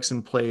 Joe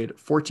Mixon played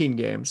 14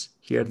 games.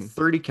 He had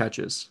 30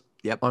 catches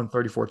on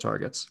 34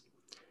 targets.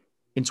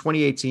 In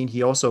 2018,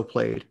 he also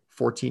played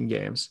 14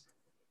 games.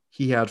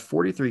 He had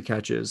 43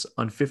 catches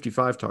on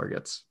 55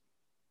 targets.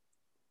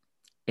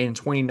 In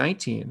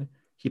 2019,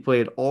 he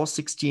played all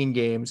 16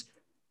 games,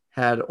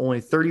 had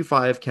only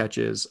 35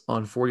 catches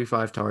on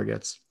 45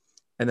 targets.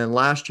 And then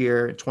last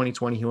year, in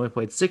 2020, he only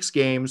played 6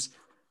 games,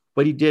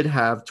 but he did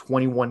have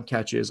 21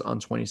 catches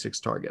on 26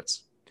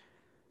 targets.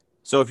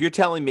 So if you're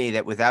telling me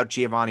that without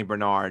Giovanni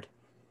Bernard,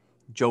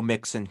 Joe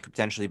Mixon could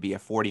potentially be a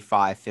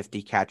 45,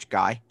 50 catch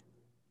guy,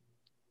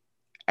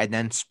 and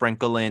then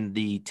sprinkle in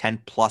the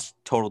 10-plus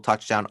total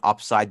touchdown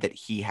upside that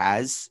he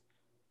has,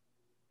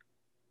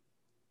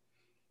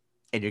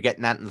 and you're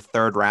getting that in the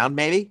 3rd round,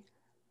 maybe?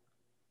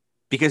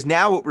 Because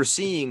now what we're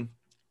seeing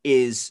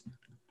is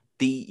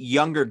the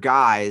younger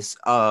guys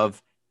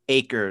of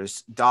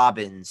Akers,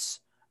 Dobbins,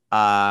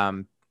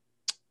 Antonio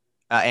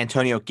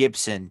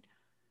Gibson,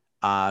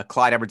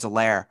 Clyde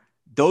Edwards-Helaire,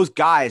 those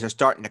guys are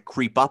starting to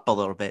creep up a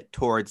little bit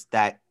towards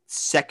that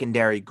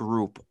secondary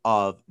group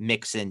of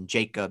Mixon,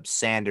 Jacobs,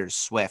 Sanders,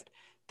 Swift.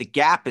 The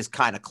gap is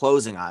kind of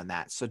closing on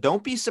that. So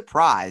don't be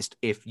surprised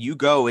if you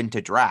go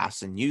into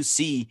drafts and you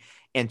see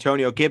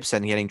Antonio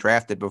Gibson getting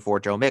drafted before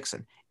Joe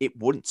Mixon. It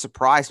wouldn't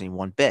surprise me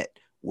one bit.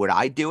 Would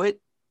I do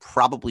it?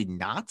 Probably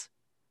not.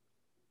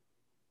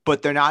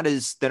 But they're not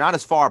as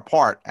far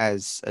apart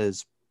as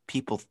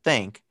people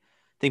think.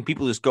 I think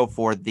people just go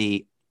for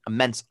the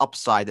immense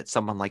upside that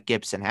someone like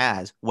Gibson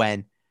has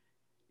when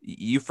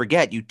you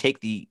forget you take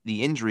the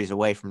injuries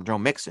away from Joe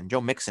Mixon.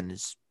 Joe Mixon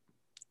is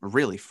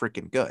really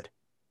freaking good.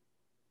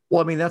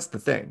 Well, I mean, that's the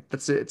thing.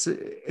 It's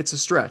a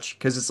stretch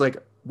because it's like,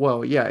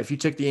 well, yeah, if you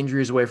take the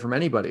injuries away from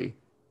anybody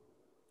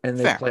and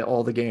they Fair. play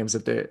all the games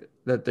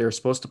that they're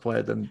supposed to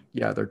play, then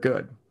yeah, they're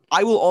good.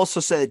 I will also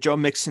say that Joe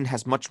Mixon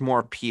has much more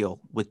appeal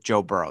with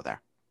Joe Burrow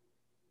there.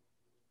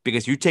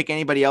 Because you take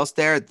anybody else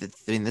there,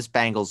 this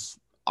Bengals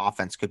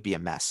offense could be a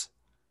mess.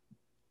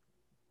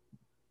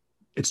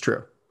 It's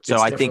true. So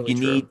It's I think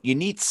definitely true. you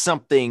need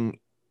something,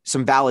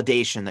 some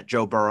validation that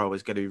Joe Burrow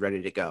is going to be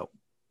ready to go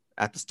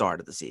at the start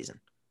of the season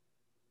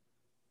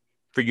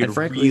for you And to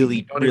frankly, you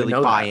really, don't even really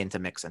know buy that. into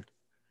Mixon.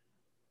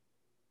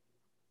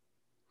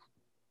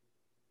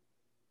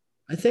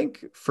 I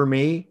think for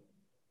me,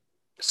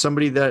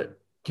 somebody that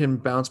can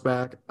bounce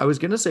back, I was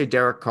gonna say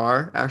Derek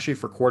Carr actually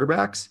for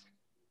quarterbacks,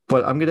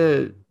 but I'm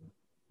gonna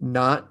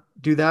not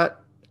do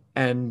that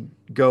and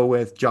go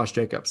with Josh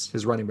Jacobs,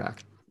 his running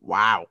back,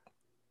 Wow.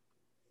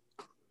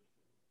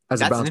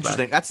 as a bounce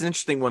back. That's an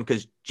interesting one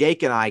because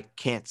Jake and I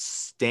can't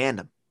stand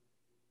him.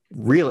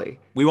 Really?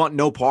 We want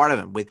no part of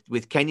him.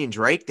 With Kenyon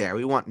Drake there,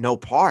 we want no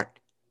part.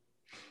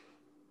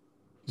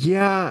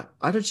 Yeah,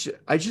 I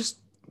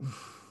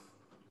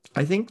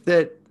think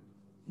that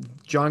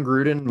John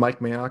Gruden, Mike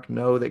Mayock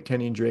know that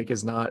Kenyon Drake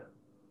is not.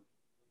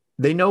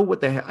 They know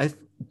what they have.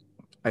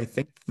 I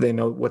think they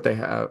know what they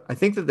have. I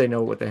think that they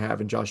know what they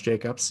have in Josh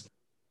Jacobs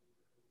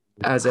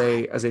as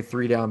a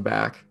three down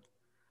back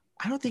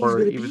I don't think he's or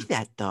going to be even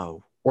that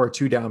though. or a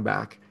two down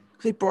back.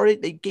 They brought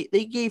it. They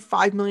gave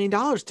 $5 million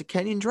to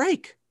Kenyon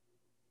Drake.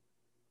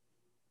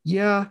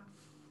 Yeah,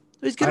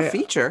 He's going to I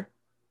feature.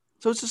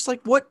 So it's just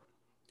like what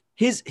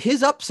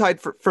his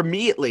upside for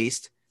me at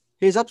least,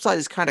 his upside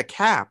is kind of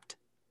capped.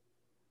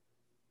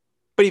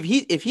 But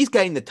if he's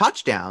getting the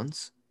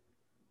touchdowns,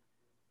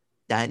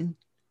 then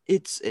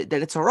it's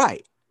all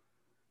right.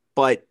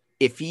 But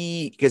if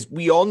because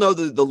we all know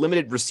the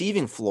limited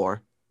receiving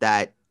floor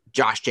that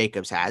Josh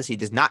Jacobs has, he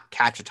does not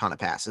catch a ton of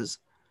passes.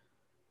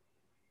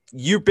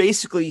 You're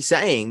basically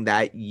saying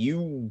that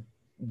you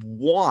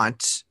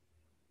want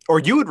or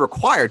you would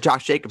require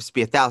Josh Jacobs to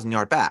be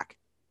 1,000-yard back.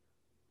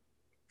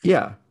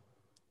 yeah,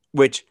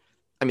 Which,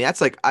 I mean,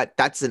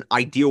 that's an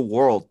ideal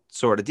world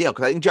sort of deal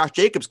because I think Josh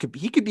Jacobs could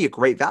be a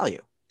great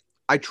value.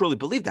 I truly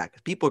believe that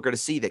because people are going to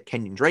see that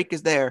Kenyon Drake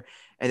is there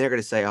and they're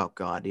going to say, "Oh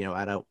God,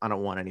 I don't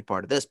want any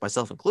part of this,"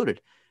 myself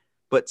included.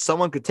 But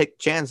someone could take a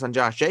chance on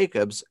Josh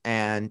Jacobs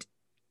and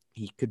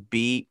he could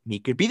be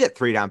that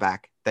 3 down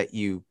back that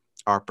you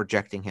are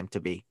projecting him to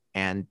be,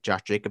 and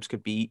Josh Jacobs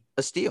could be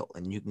a steal,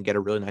 and you can get a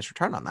really nice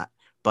return on that.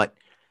 But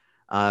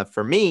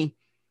for me,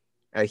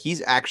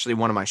 he's actually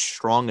one of my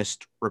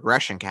strongest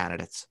regression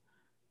candidates,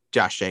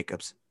 Josh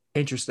Jacobs.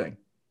 interesting.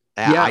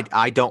 I, Yeah,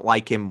 I don't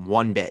like him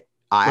one bit.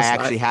 I listen,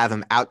 actually have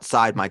him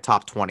outside my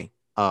top 20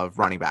 of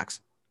running backs.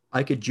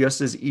 I could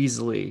just as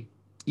easily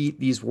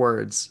eat these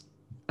words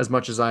as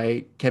much as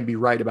I can be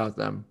right about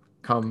them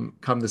come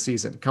the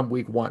season, come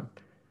week one.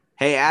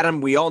 Hey,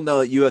 Adam, we all know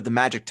that you have the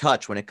magic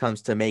touch when it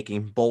comes to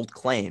making bold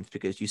claims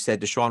because you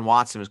said Deshaun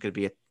Watson was going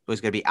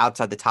to be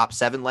outside the top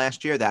 7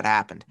 last year. That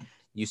happened.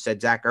 You said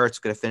Zach Ertz was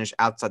going to finish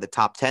outside the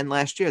top 10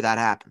 last year. That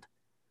happened.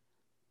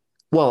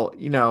 Well,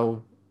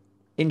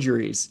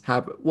 injuries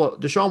happen. Well,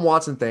 Deshaun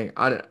Watson thing,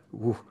 I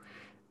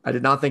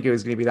did not think it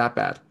was going to be that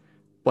bad,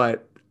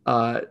 but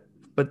uh,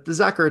 but the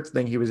Zach Ertz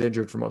thing, he was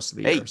injured for most of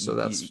the Hey, year, so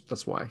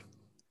that's why.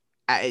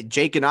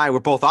 Jake and I were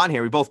both on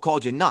here. We both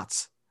called you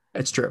nuts.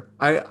 It's true.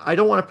 I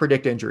don't want to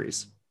predict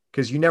injuries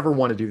because you never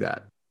want to do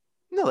that.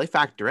 No, they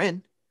factor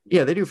in,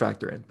 Yeah, they do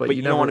factor in, but but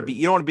you you don't want to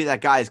never. be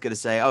that guy who's going to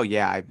say, "Oh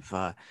yeah,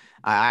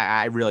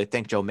 I really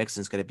think Joe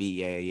Mixon's going to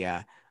be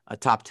a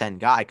top 10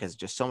 guy because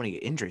just so many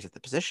injuries at the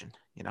position."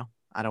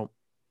 I don't.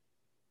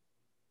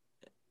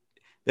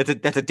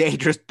 That's a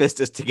dangerous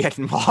business to get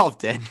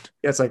involved in.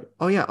 Yeah, it's like,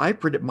 oh yeah, I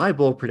predict my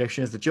bold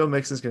prediction is that Joe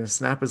Mixon's going to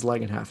snap his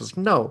leg in half. It's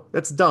like, no,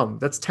 that's dumb.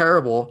 That's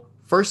terrible.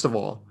 First of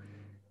all,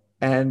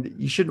 and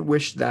you shouldn't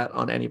wish that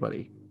on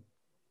anybody.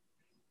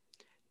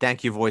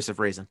 Thank you, voice of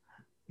reason.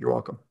 You're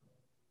welcome.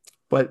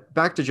 But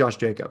back to Josh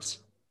Jacobs.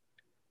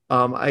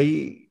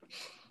 I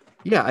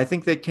Yeah, I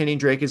think that Kenny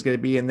Drake is going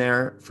to be in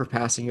there for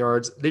passing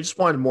yards. They just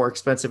wanted more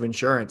expensive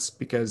insurance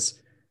because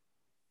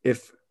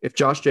if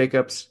Josh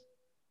Jacobs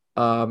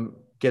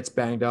gets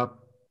banged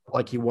up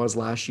like he was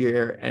last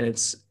year, and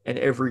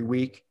every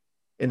week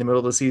in the middle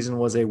of the season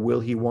was a will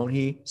he won't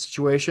he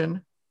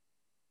situation,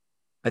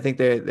 I think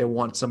they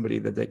want somebody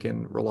that they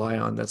can rely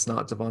on that's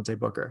not Devontae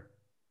Booker.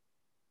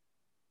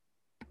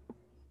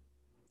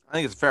 I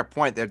think it's a fair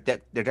point. There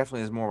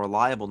definitely is more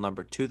reliable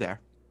number 2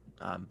 there.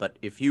 But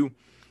if you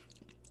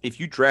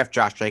draft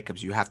Josh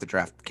Jacobs, you have to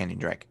draft Kenyon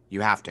Drake. You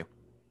have to.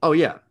 Oh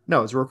yeah,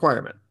 no, it's a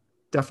requirement,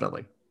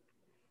 definitely.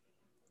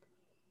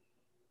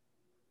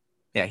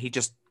 Yeah,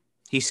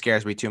 he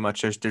scares me too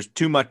much. There's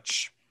too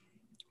much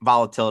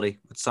volatility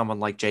with someone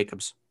like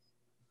Jacobs.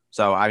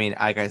 So I mean,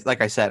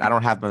 like I said, I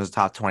don't have him as a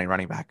top 20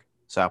 running back.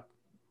 So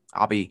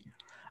I'll be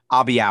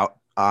out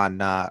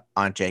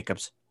on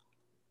Jacobs.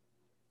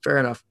 Fair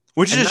enough.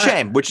 Which is And a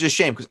shame. Which is a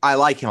shame because I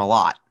like him a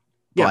lot.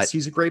 yes, But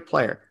he's a great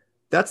player.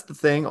 That's the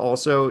thing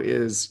also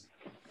is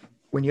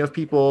when you have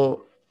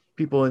people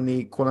in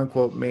the quote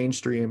unquote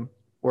mainstream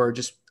or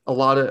just a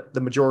lot of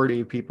the majority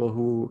of people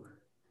who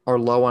are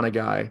low on a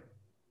guy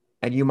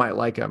and you might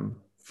like him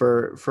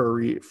for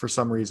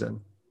some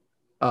reason,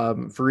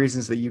 for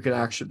reasons that you can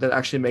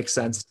actually make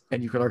sense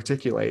and you can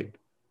articulate,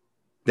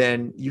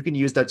 then you can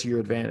use that to your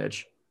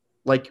advantage.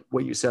 Like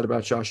what you said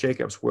about Josh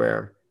Jacobs,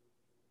 where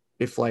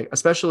if like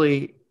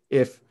especially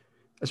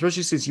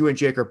since you and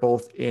Jake are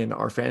both in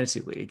our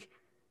fantasy league,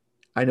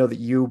 I know that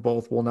you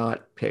both will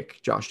not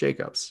pick Josh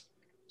Jacobs.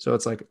 So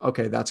it's like,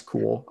 okay, that's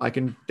cool. I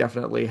can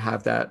definitely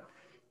have that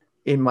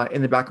in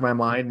the back of my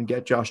mind and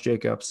get Josh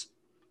Jacobs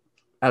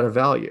at a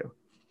value.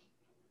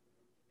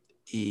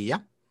 yeah,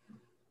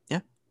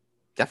 yeah,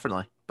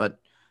 definitely. But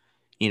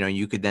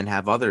you could then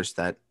have others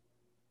that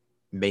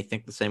may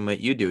think the same way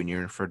you do, and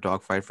you're in for a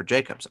dogfight for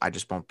Jacobs. I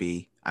just won't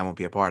be. I won't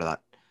be a part of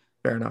that.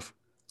 Fair enough.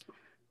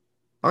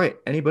 All right.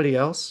 Anybody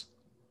else?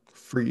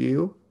 For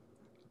you,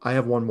 I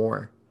have one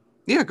more.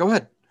 Yeah, go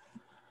ahead.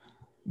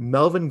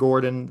 Melvin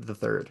Gordon the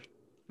third.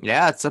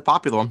 Yeah, it's a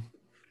popular one.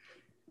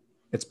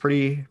 It's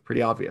pretty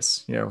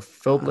obvious. Philip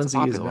That's a Lindsay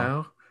is popular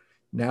one.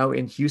 now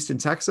in Houston,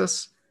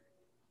 Texas,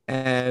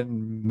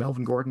 and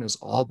Melvin Gordon is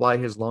all by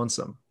his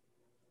lonesome.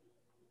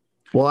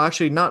 Well,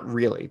 actually, not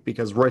really,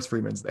 because Royce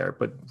Freeman's there,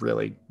 but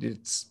really,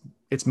 it's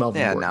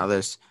Melvin Yeah, Gordon. now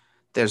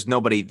there's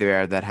nobody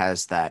there that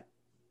has that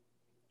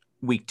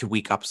week to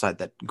week upside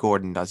that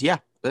Gordon does. Yeah,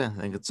 I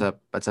think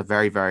that's a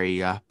very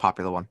very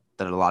popular one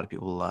that a lot of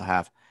people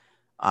have.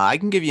 I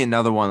can give you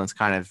another one that's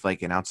kind of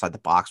like an outside the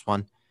box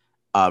one.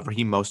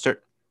 Raheem Mostert.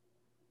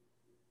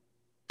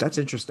 That's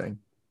interesting.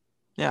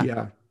 Yeah,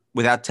 Yeah,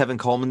 without Tevin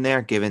Coleman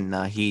there, given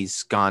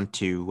he's gone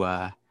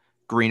to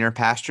greener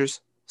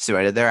pastures. See what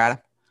I did there, Adam?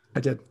 I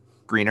did.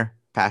 Greener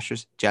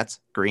pastures, Jets,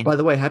 green. By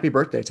the way, happy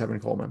birthday,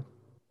 Tevin Coleman.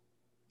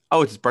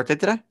 Oh, it's his birthday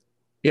today?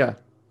 Yeah,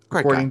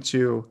 Great guy. according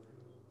to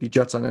the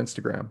Jets on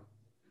Instagram.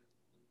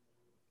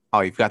 Oh,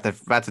 you've got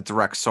that's a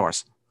direct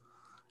source.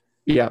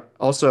 Yeah.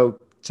 Also,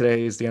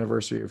 today is the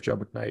anniversary of Joe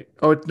McKnight.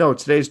 Oh no,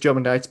 today's Joe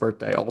McKnight's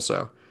birthday.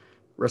 Also,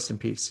 rest in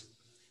peace.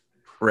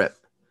 Rip,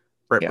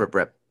 rip, Yeah, rip,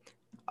 rip.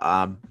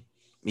 Um,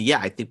 yeah,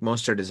 I think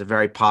Mostert is a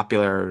very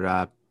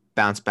popular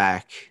bounce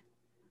back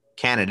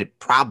candidate.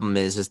 Problem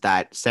is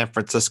that San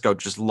Francisco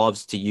just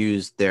loves to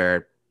use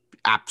their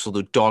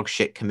absolute dog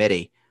shit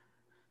committee.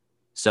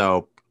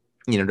 So,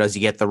 does he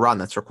get the run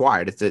that's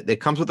required? It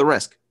comes with a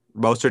risk.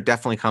 Mostert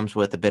definitely comes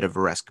with a bit of a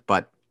risk,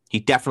 but he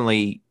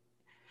definitely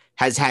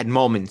has had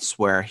moments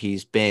where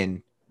he's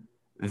been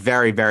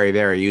very, very,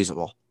 very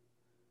usable.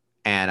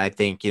 And I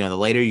think, the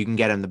later you can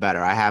get him, the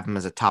better. I have him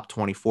as a top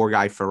 24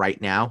 guy for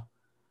right now.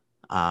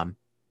 Um,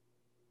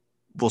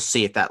 we'll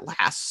see if that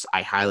lasts.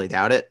 I highly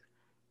doubt it.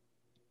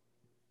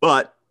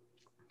 But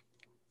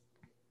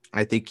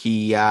I think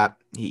he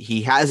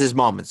has his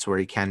moments where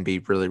he can be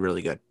really,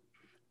 really good.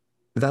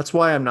 that's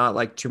why I'm not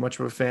like too much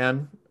of a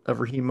fan of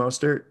Raheem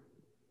Mostert,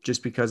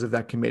 just because of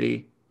that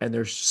committee. And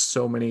there's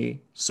so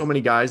many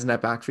guys in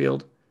that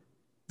backfield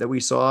that we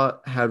saw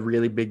had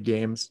really big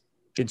games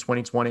in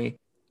 2020,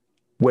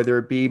 whether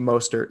it be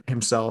Mostert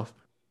himself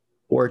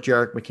or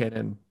Jerick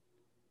McKinnon.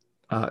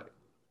 Uh,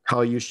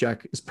 Kyle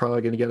Juszczyk is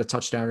probably going to get a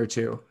touchdown or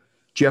two.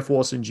 Jeff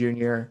Wilson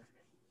Jr.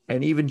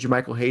 and even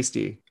Jermichael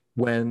Hasty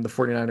when the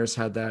 49ers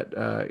had that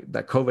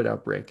COVID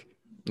outbreak.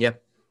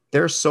 Yep.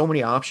 There are so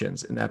many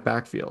options in that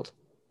backfield.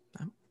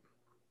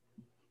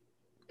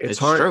 It's It's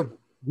hard. true.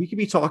 We could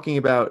be talking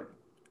about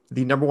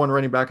the number one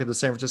running back of the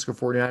San Francisco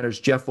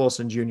 49ers, Jeff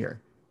Wilson Jr.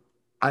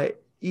 I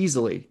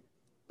easily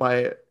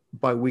by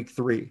week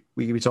 3,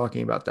 we could be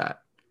talking about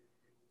that.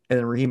 And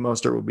then Raheem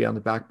Mostert will be on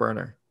the back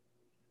burner.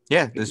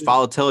 Yeah, there's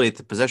volatility at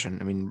the position.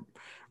 I mean,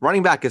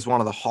 running back is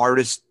one of the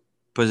hardest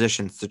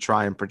positions to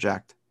try and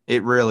project.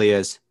 It really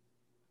is.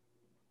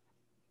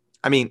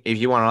 I mean, if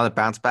you want another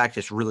bounce back,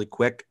 just really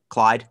quick,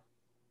 Clyde.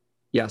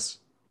 Yes.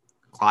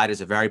 Clyde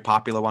is a very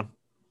popular one.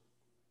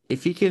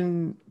 If he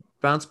can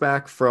bounce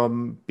back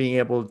from being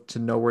able to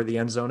know where the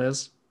end zone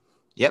is.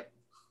 Yep.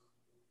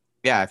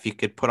 Yeah, if you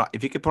could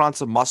put on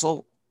some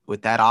muscle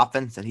with that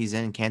offense that he's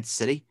in Kansas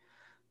City,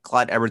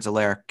 Clyde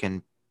Edwards-Helaire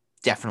can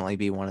definitely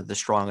be one of the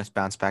strongest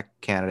bounce back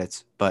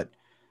candidates. But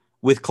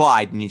with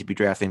Clyde, you need to be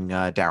drafting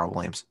Darrell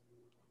Williams.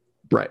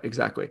 Right,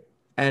 exactly.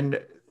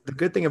 And the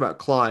good thing about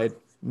Clyde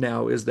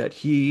now is that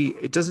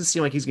it doesn't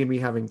seem like he's going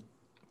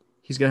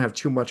to have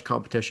too much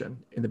competition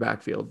in the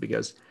backfield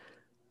because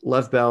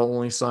Lev Bell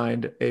only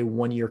signed a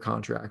 1-year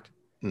contract.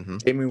 Mm-hmm.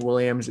 Damien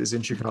Williams is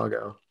in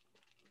Chicago.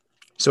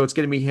 So it's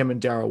going to be him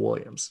and Darrell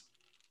Williams.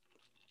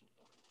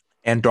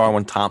 And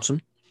Darwin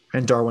Thompson.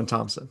 And Darwin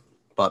Thompson.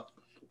 But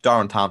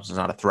Darwin Thompson's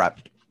not a threat.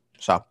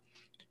 So.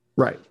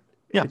 Right.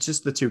 Yeah. It's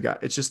just the two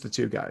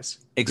guys.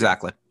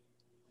 Exactly.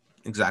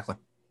 Exactly.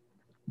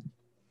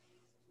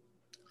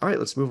 All right,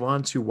 let's move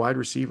on to wide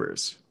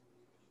receivers.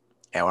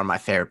 Yeah, one of my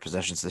favorite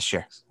positions this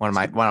year. One of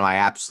my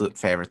absolute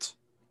favorites.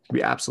 It'll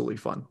be absolutely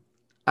fun.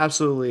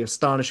 Absolutely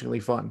astonishingly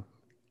fun.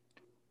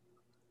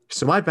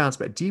 So my bounce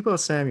back, Debo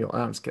Samuel.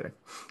 I'm just kidding.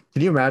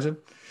 Can you imagine?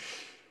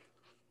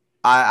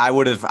 I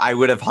would have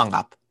hung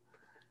up.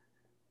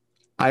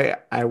 I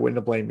wouldn't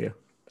have blamed you.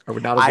 I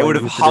would not have I would blamed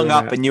have you for hung doing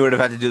up that. and you would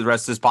have had to do the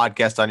rest of this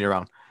podcast on your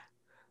own.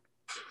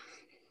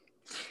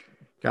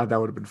 God, that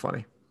would have been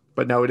funny.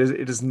 But no, it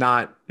is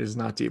not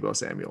Debo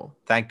Samuel.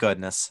 Thank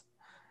goodness.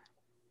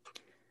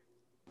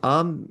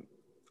 Um,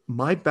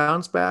 my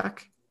bounce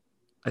back,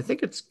 I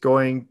think it's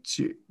going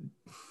to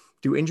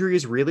do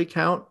injuries really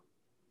count?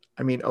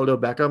 I mean, Odo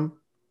Beckham.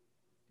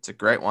 It's a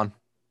great one.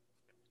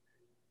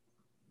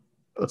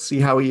 Let's see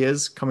how he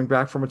is coming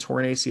back from a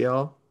torn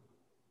ACL.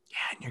 Yeah,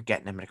 and you're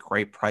getting him at a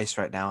great price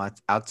right now.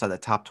 It's outside the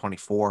top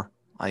 24.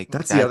 Like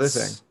That's the other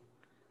thing.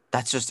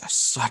 That's just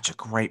such a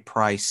great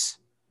price.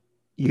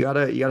 You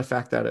gotta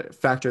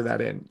factor that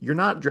in. You're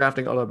not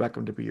drafting Odo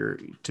Beckham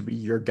to be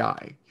your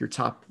guy, your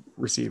top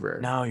receiver.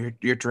 No,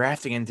 you're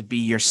drafting him to be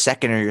your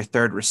second or your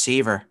third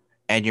receiver,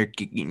 and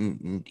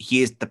he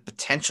has the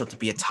potential to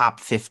be a top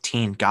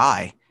 15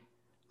 guy.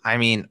 I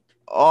mean,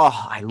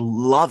 oh, I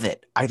love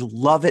it. I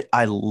love it.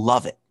 I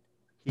love it.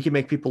 He can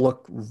make people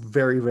look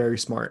very, very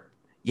smart.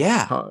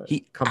 Yeah,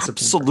 he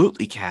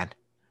absolutely can.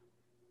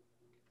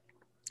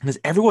 Because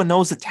everyone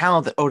knows the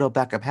talent that Odell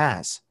Beckham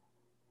has.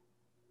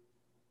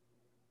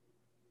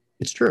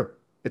 It's true.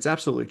 It's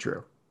absolutely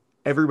true.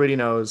 Everybody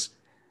knows.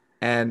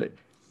 And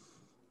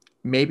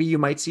maybe you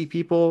might see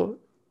people,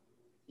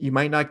 you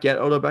might not get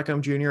Odell Beckham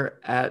Jr.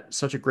 at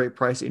such a great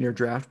price in your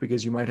draft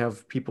because you might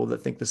have people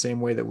that think the same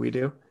way that we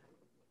do.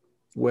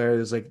 Where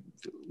it's like,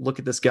 look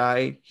at this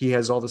guy. He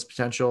has all this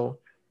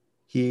potential.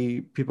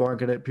 People are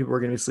gonna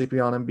be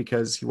sleeping on him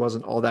because he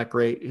wasn't all that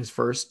great his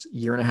first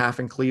year and a half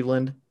in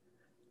Cleveland.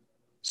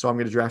 So I'm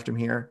gonna draft him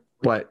here.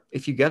 But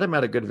if you get him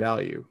at a good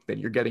value, then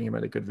you're getting him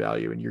at a good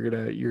value, and you're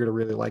gonna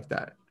really like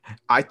that.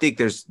 I think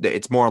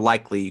it's more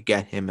likely you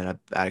get him at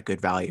a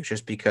good value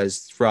just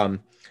because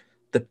from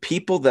the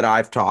people that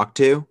I've talked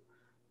to,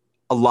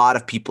 a lot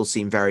of people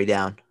seem very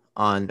down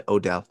on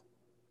Odell.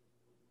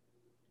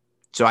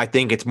 So I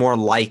think it's more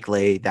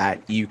likely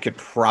that you could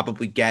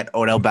probably get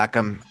Odell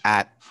Beckham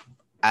at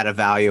a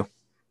value,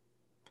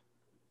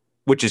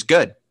 which is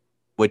good,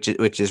 which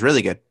is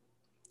really good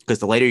because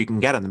the later you can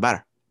get him, the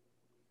better.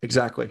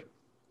 Exactly.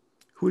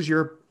 Who's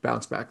your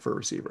bounce back for a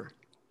receiver?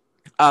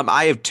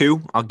 I have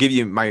two. I'll give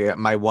you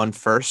my one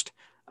first.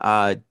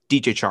 DJ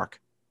Chark.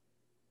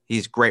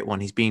 He's a great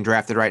one. He's being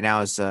drafted right now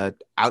as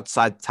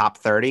outside top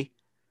 30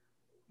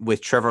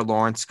 with Trevor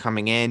Lawrence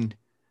coming in.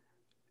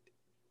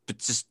 But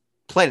just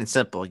plain and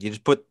simple, you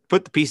just put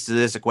the pieces of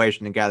this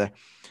equation together.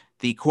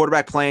 The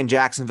quarterback play in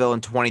Jacksonville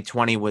in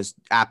 2020 was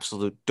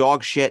absolute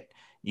dog shit.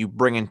 You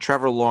bring in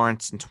Trevor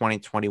Lawrence in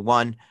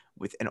 2021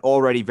 with an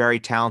already very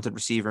talented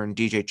receiver in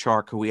DJ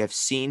Chark, who we have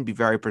seen be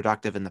very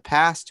productive in the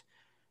past.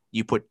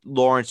 You put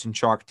Lawrence and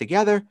Chark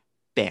together,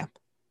 bam.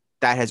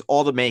 That has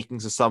all the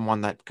makings of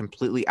someone that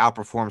completely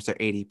outperforms their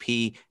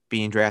ADP,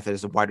 being drafted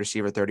as a wide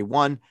receiver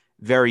 31,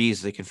 very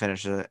easily can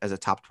finish as a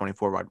top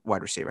 24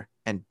 wide receiver.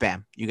 And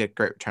bam, you get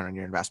great return on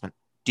your investment.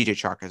 DJ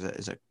Chark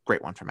is a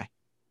great one for me.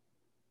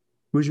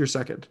 Who's your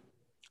second?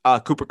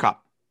 Cooper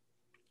Kupp.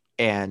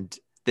 And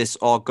this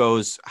all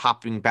goes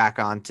hopping back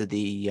onto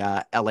the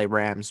LA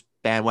Rams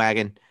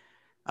bandwagon.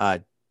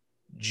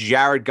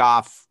 Jared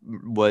Goff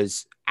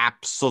was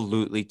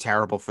absolutely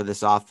terrible for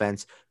this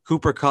offense.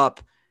 Cooper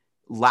Kupp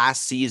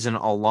last season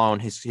alone,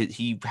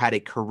 he had a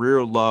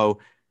career low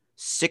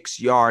 6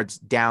 yards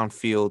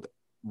downfield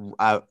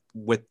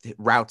with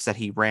routes that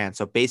he ran.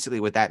 So basically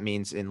what that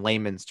means in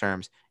layman's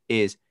terms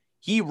is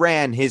he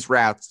ran his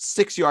routes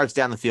 6 yards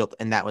down the field,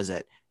 and that was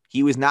it.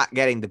 He was not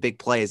getting the big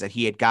plays that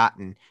he had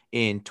gotten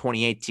in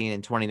 2018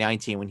 and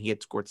 2019 when he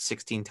had scored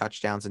 16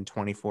 touchdowns in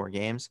 24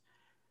 games.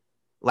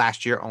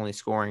 Last year, only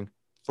scoring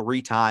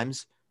 3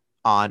 times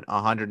on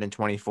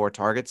 124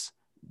 targets.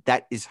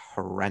 That is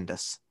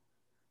horrendous.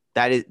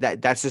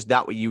 That's just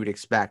not what you would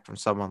expect from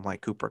someone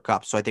like Cooper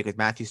Kupp. So I think with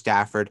Matthew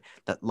Stafford,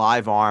 that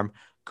live arm,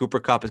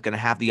 Cooper Kupp is going to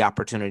have the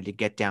opportunity to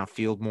get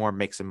downfield more,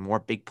 make some more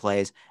big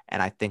plays.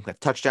 And I think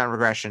that touchdown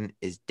regression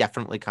is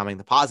definitely coming.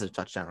 The positive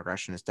touchdown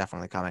regression is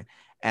definitely coming.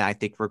 And I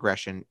think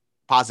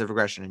positive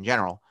regression in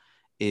general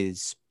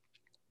is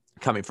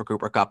coming for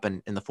Cooper Kupp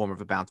in the form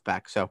of a bounce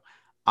back. So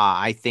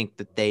I think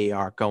that they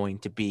are going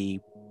to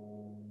be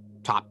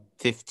top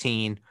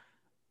 15,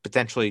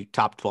 potentially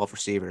top 12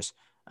 receivers.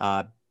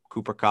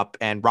 Cooper Kupp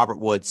and Robert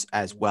Woods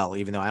as well,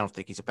 even though I don't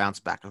think he's a bounce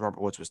back because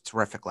Robert Woods was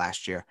terrific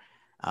last year.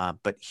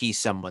 But he's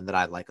someone that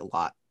I like a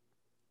lot.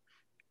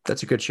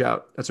 That's a good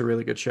shout. That's a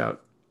really good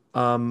shout.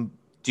 Do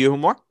you have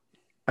more?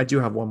 I do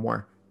have one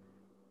more.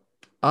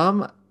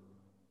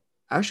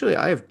 Actually,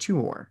 I have 2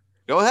 more.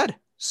 Go ahead.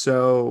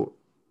 So,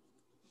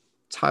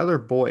 Tyler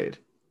Boyd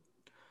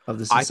of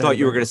the Cincinnati I thought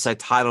you were going to Bengals. say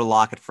Tyler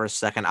Lockett for a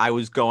second. I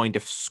was going to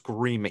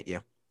scream at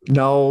you.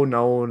 No.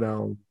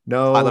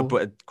 Tyler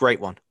Boyd, great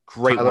one.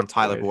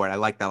 Tyler Boyd. Boyd. I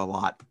like that a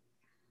lot.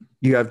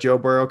 You have Joe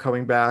Burrow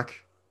coming back.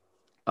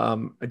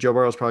 Joe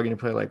Burrow is probably going to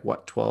play like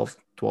what, 12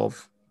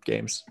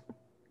 games,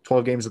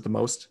 12 games at the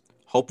most.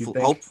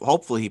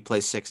 Hopefully he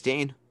plays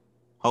 16.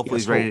 Hopefully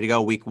he's ready to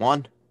go week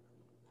 1.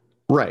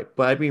 Right.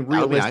 But I mean,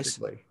 That would be nice.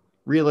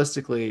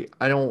 realistically,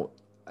 I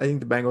think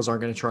the Bengals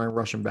aren't going to try and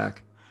rush him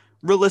back.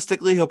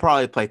 Realistically, he'll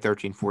probably play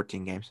 13,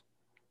 14 games.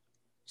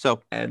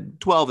 So And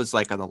 12 is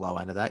like on the low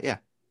end of that. Yeah.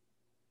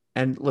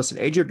 listen,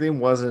 AJ Green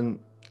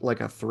wasn't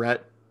like a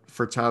threat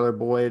for Tyler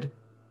Boyd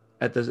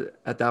at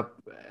that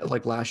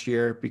like last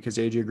year because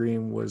AJ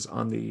Green was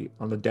on the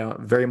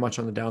down very much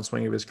on the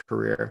downswing of his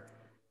career.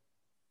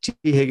 T.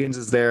 Higgins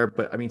is there,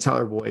 but I mean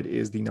Tyler Boyd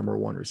is the number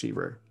one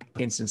receiver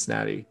in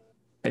Cincinnati,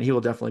 and he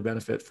will definitely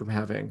benefit from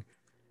having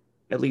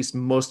at least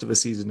most of a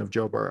season of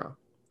Joe Burrow.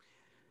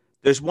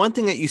 There's one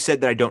thing that you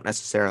said that I don't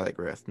necessarily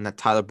agree with, and that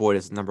Tyler Boyd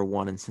is number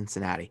one in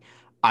Cincinnati.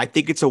 I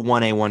think it's a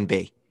 1A,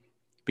 1B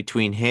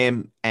between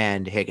him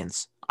and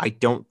Higgins. I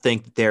don't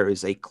think that there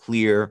is a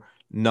clear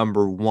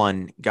number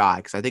one guy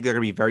because I think they're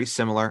going to be very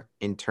similar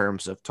in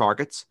terms of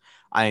targets.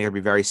 I think they're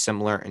going to be very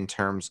similar in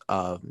terms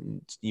of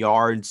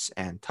yards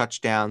and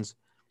touchdowns.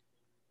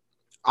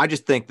 I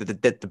just think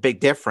that the big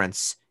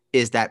difference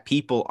is that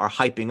people are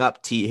hyping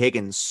up T.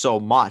 Higgins so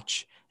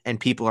much and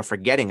people are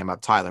forgetting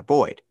about Tyler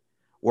Boyd,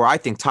 where I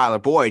think Tyler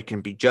Boyd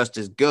can be just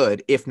as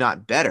good, if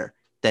not better,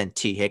 than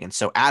T. Higgins.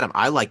 So, Adam,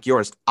 I like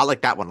yours. I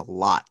like that one a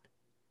lot.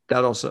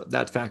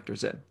 That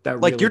factors in. That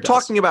Like really you're does.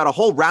 talking about a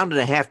whole round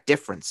and a half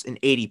difference in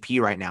ADP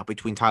right now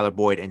between Tyler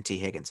Boyd and T.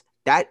 Higgins.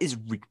 That is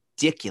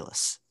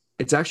ridiculous.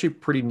 It's actually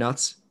pretty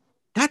nuts.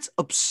 That's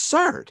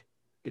absurd.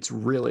 It's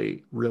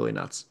really, really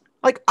nuts.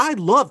 Like, I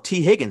love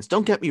T. Higgins,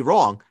 don't get me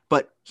wrong,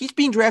 but he's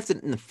being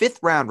drafted in the 5th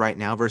round right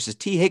now versus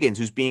T. Higgins,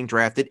 who's being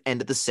drafted end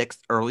of the 6th,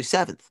 early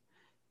 7th.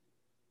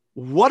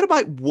 What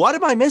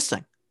am I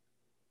missing?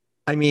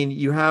 I mean,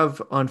 you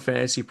have on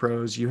Fantasy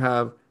Pros, you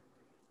have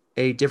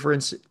a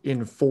difference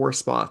in 4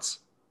 spots.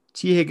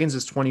 T. Higgins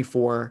is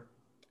 24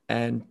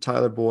 and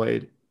Tyler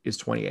Boyd is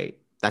 28.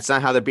 That's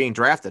not how they're being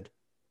drafted.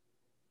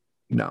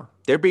 No.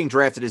 They're being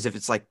drafted as if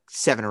it's like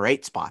 7 or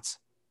 8 spots,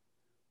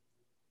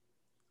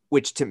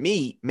 which to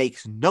me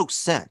makes no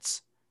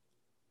sense.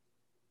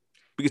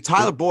 Because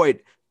Tyler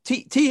Boyd,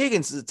 T.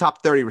 Higgins is a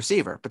top 30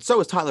 receiver, but so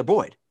is Tyler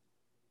Boyd.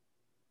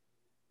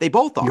 They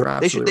both are. You're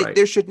absolutely right.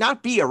 There should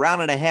not be a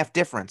round and a half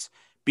difference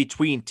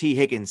between T.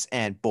 Higgins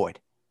and Boyd.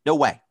 No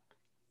way.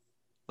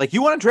 Like,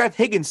 you want to draft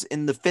Higgins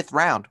in the 5th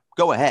round,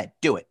 go ahead,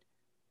 do it.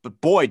 But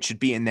Boyd should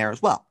be in there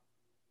as well.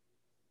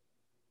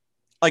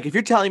 Like, if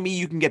you're telling me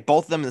you can get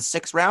both of them in the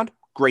 6th round,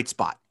 great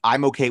spot.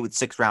 I'm okay with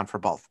 6th round for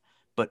both.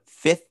 But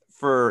 5th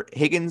for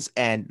Higgins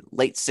and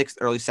late 6th,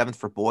 early 7th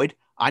for Boyd,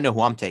 I know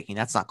who I'm taking.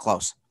 That's not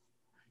close.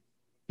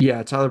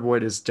 Yeah, Tyler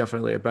Boyd is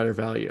definitely a better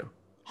value.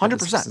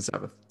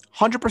 100%.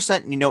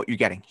 100%, you know what you're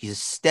getting. He's a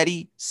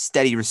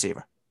steady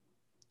receiver.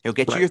 He'll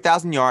get you your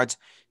 1,000 yards.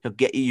 He'll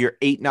get you your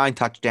 8, 9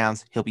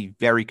 touchdowns. He'll be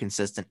very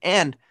consistent.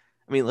 And,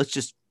 I mean, let's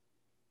just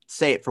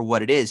say it for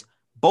what it is.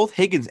 Both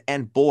Higgins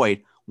and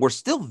Boyd were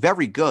still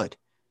very good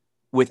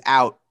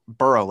without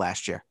Burrow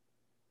last year.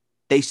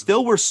 They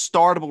still were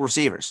startable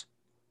receivers.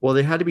 Well,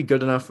 they had to be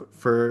good enough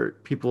for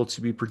people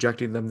to be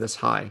projecting them this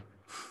high.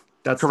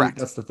 That's correct.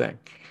 That's the thing.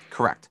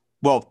 Correct.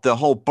 Well, the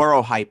whole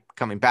Burrow hype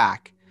coming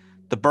back,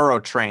 the Burrow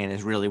train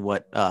is really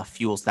what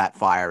fuels that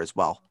fire as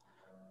well.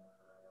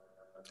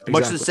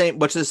 Exactly.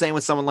 Much the same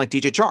with someone like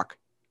DJ Chark.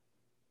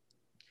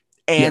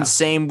 And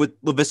same with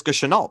Laviska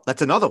Shenault.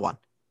 That's another one.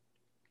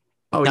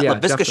 Oh, yeah,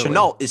 Laviska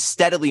Shenault is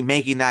steadily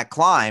making that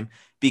climb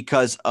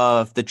because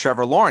of the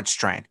Trevor Lawrence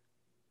train.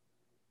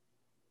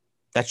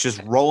 That's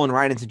just rolling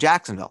right into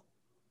Jacksonville.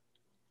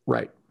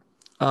 Right.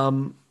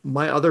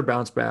 My other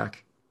bounce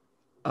back,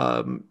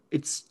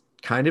 it's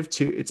kind of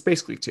two. It's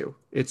basically two.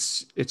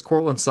 It's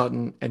Courtland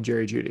Sutton and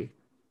Jerry Jeudy.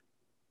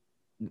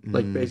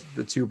 Like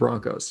the two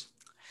Broncos.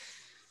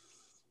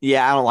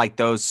 Yeah, I don't like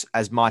those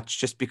as much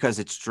just because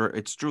it's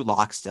Drew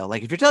Lock still.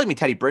 Like, if you're telling me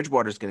Teddy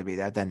Bridgewater is going to be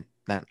there, then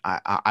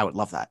I would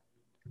love that.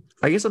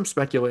 I guess I'm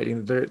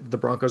speculating that the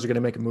Broncos are going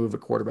to make a move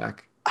at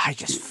quarterback. I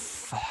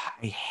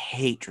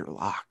hate Drew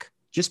Lock.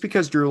 Just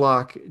because Drew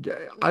Lock,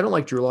 I don't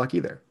like Drew Lock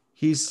either.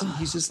 He's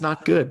just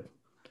not good.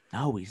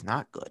 No, he's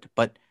not good.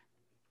 But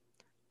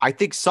I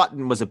think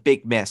Sutton was a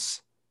big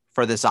miss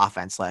for this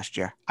offense last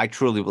year. I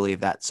truly believe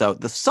that. So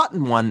the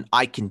Sutton one,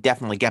 I can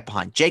definitely get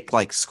behind. Jake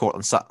likes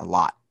Courtland Sutton a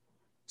lot.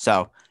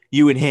 So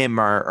you and him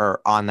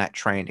are on that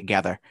train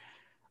together.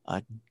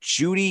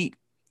 Judy's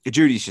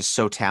just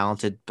so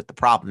talented, but the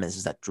problem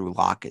is that Drew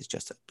Lock is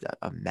just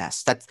a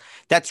mess.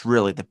 That's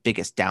really the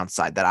biggest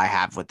downside that I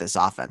have with this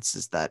offense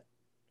is that,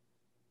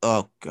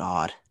 oh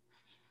God.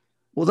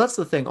 Well, that's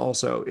the thing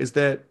also is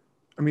that,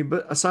 I mean,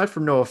 but aside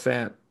from Noah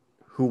Fant,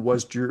 who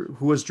was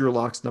Drew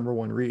Lock's number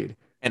one read.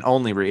 And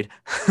only read.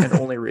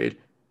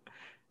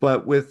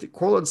 But with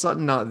Courtland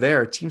Sutton not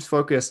there, teams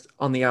focused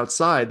on the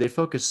outside. They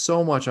focus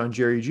so much on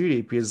Jerry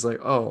Jeudy because like,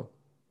 oh,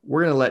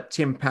 we're going to let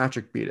Tim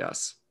Patrick beat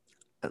us.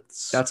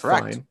 That's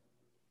correct. Fine.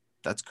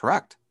 That's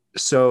correct.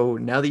 So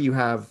now that you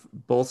have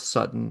both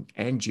Sutton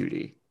and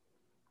Jeudy,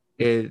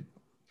 it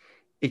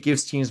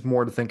gives teams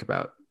more to think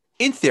about.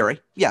 In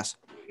theory, yes.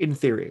 In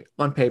theory,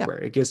 on paper,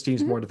 it gives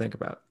teams more to think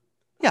about.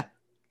 Yeah.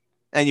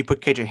 And you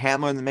put KJ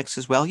Hamler in the mix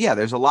as well. Yeah,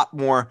 there's a lot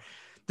more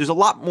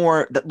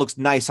that looks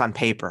nice on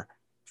paper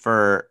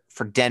for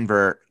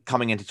Denver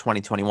coming into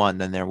 2021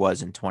 than there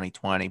was in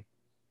 2020.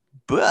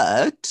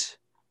 But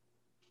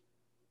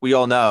we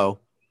all know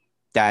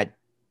that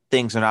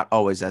things are not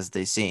always as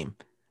they seem.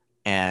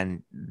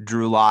 And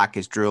Drew Lock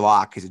is Drew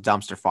Lock. He's a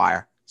dumpster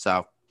fire.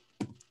 So,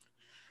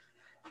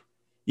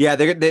 yeah,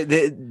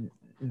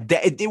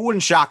 it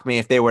wouldn't shock me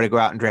if they were to go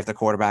out and draft a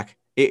quarterback.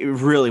 It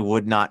really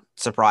would not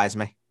surprise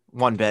me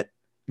one bit.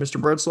 Mr.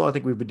 Birdsall, I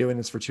think we've been doing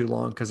this for too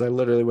long because I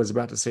literally was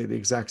about to say the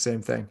exact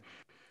same thing.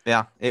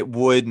 Yeah, it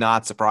would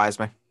not surprise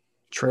me.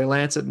 Trey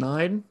Lance at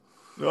 9.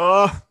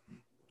 Oh,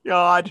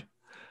 God.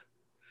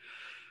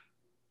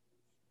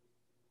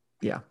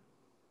 Yeah.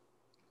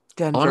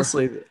 Denver.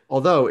 Honestly,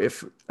 although the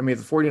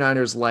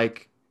 49ers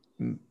like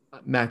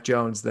Mac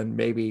Jones, then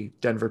maybe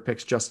Denver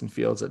picks Justin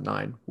Fields at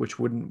 9, which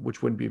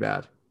wouldn't be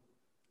bad.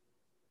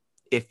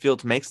 If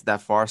Fields makes it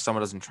that far,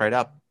 someone doesn't trade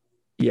up.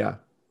 Yeah.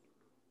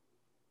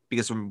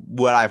 Because from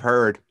what I've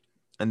heard,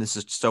 and this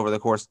is just over the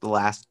course of the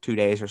last 2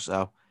 days or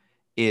so,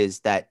 is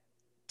that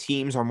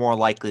teams are more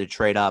likely to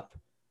trade up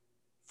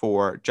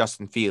for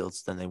Justin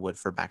Fields than they would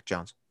for Mac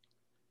Jones.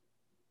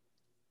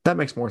 That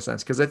makes more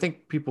sense because I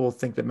think people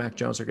think that Mac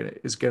Jones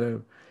is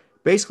gonna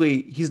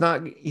basically he's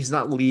not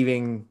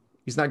leaving,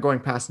 he's not going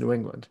past New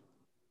England.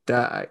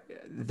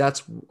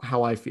 That's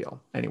how I feel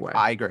anyway.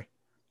 I agree.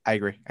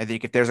 I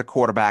think if there's a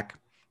quarterback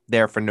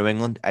there for New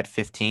England at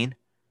 15,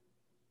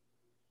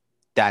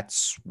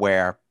 that's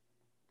where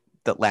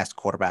the last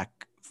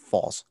quarterback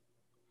falls.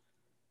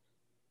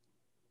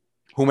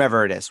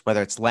 Whomever it is,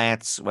 whether it's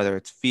Lance, whether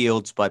it's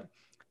Fields, but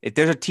if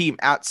there's a team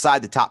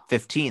outside the top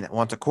 15 that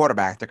wants a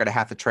quarterback, they're going to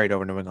have to trade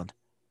over New England.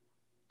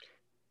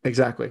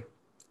 Exactly.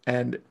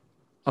 And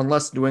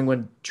unless New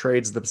England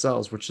trades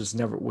themselves, which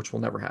will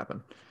never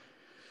happen.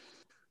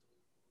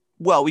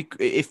 Well,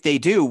 if they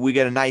do, we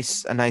get a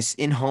nice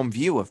in-home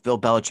view of Bill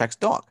Belichick's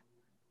dog.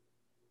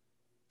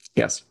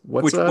 Yes.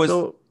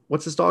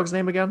 What's his dog's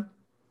name again?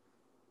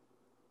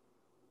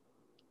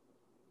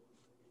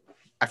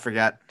 I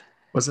forget.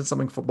 Was it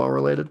something football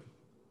related?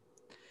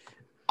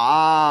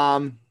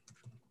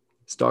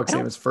 His dog's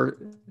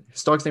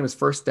name is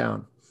First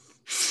Down.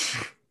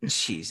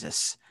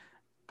 Jesus.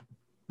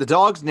 The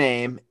dog's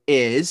name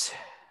is,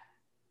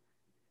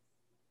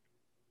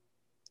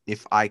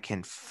 if I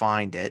can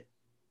find it,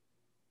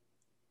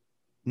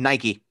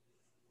 Nike.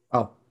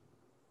 Oh.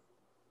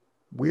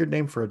 Weird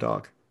name for a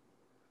dog.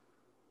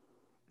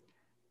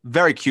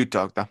 Very cute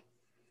dog, though.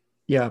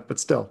 Yeah, but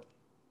still.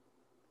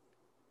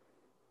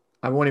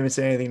 I won't even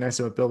say anything nice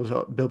about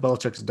Bill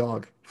Belichick's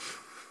dog.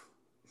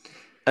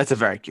 That's a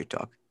very cute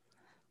dog.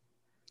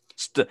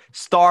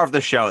 Star of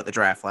the show at the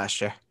draft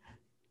last year.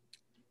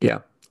 Yeah.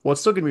 Well,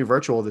 it's still going to be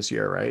virtual this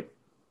year, right?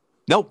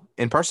 No,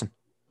 in person.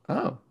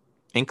 Oh.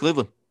 In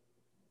Cleveland.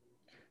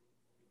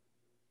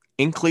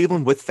 In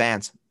Cleveland with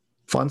fans.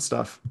 Fun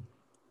stuff.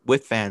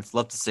 With fans.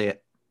 Love to see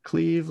it.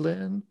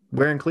 Cleveland.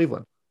 Where in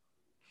Cleveland?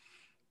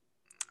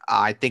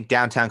 I think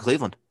downtown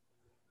Cleveland.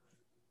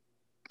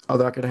 Oh,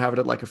 they're not going to have it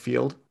at like a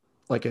field?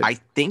 I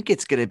think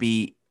it's going to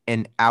be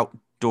an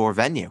outdoor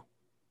venue.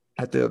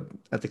 At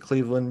the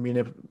Cleveland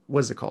what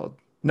is it called?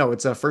 No,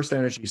 it's a First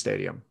Energy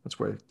Stadium. That's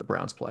where the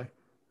Browns play.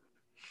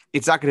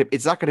 It's not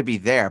gonna be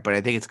there, but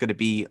I think it's gonna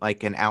be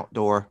like an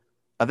outdoor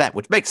event,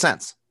 which makes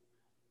sense.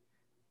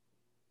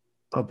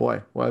 Oh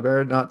boy. Well, I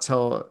better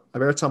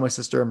tell my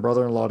sister and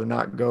brother-in-law to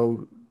not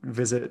go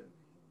visit.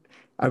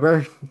 I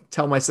better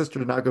tell my sister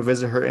to not go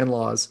visit her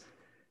in-laws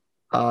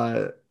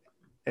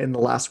in the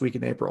last week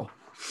in April.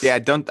 Yeah,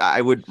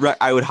 I would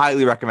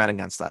highly recommend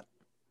against that.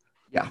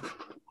 Yeah.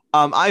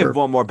 I have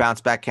one more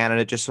bounce back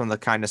candidate just from the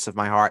kindness of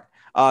my heart.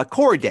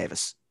 Corey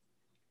Davis.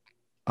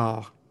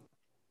 Oh,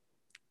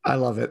 I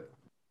love it.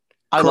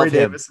 Corey love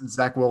Davis and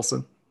Zach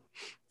Wilson.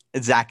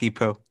 Zachy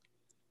Poo.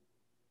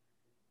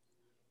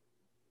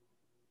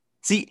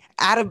 See,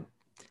 Adam,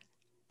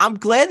 I'm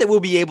glad that we'll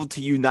be able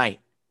to unite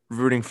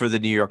rooting for the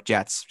New York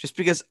Jets just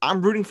because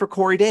I'm rooting for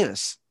Corey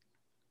Davis.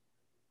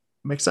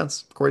 Makes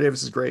sense. Corey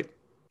Davis is great.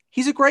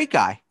 He's a great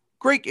guy.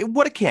 Great.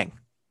 What a king.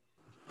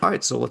 All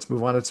right, so let's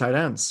move on to tight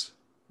ends.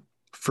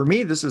 For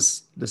me, this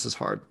is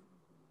hard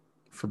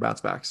for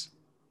bounce backs.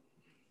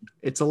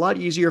 It's a lot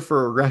easier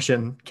for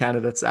regression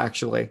candidates,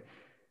 actually.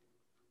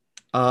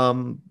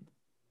 Well,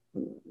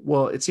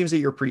 it seems that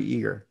you're pretty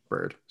eager,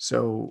 Bird.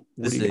 So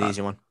this is an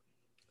easy one.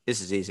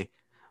 This is easy.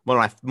 One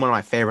of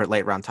my favorite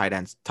late round tight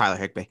ends, Tyler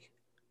Higbee.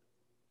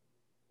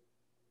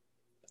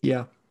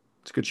 Yeah,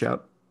 it's a good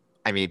shout.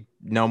 I mean,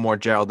 no more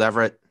Gerald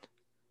Everett.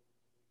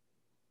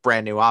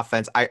 Brand new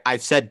offense.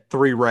 I've said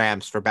 3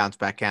 Rams for bounce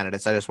back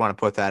candidates. I just want to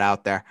put that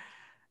out there.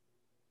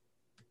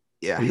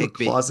 Yeah, are you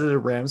Higbee. A closeted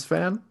Rams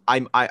fan?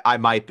 I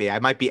might be. I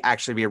might be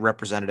a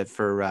representative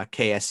for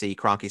KSE,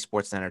 Kroenke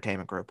Sports and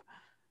Entertainment Group.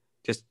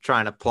 Just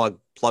trying to plug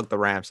the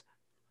Rams.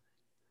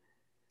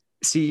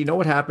 See, you know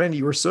what happened?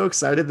 You were so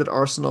excited that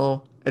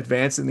Arsenal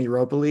advanced in the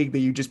Europa League that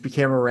you just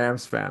became a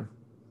Rams fan.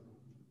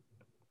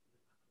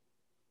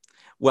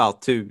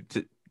 Well,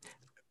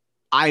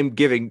 I'm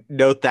giving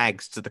no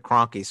thanks to the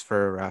Kroenkes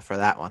for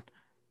that one.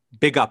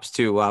 Big ups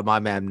to my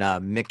man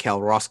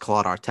Mikel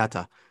Ross-Claude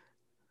Arteta.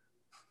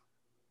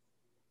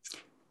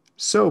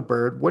 So,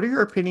 Bird, what are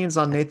your opinions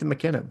on Nathan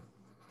McKinnon?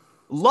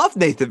 Love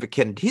Nathan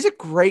McKinnon. He's a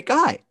great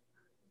guy.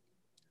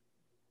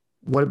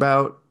 What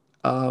about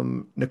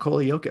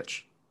Nikola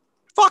Jokic?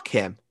 Fuck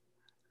him.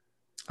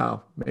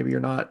 Oh, maybe you're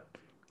not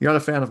a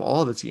fan of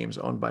all the teams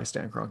owned by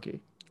Stan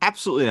Kroenke.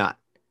 Absolutely not.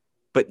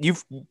 But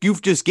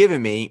you've just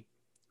given me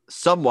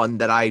someone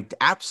that I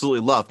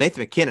absolutely love.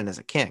 Nathan McKinnon is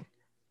a king.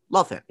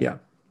 Love him. Yeah.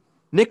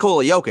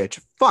 Nikola Jokic,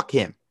 fuck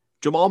him.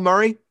 Jamal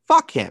Murray,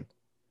 fuck him.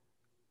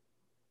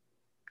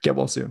 Get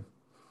well soon.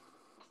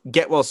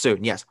 Get well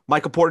soon. Yes.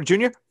 Michael Porter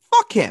Jr.,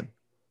 fuck him.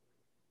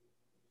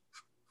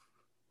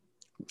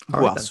 All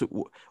Who right, else?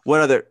 then.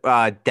 What other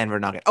Denver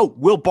Nugget? Oh,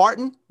 Will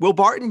Barton. Will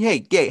Barton.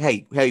 Hey,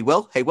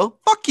 Will. Hey, Will.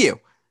 Fuck you.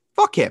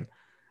 Fuck him.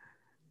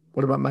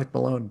 What about Mike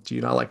Malone? Do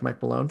you not like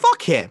Mike Malone?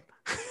 Fuck him.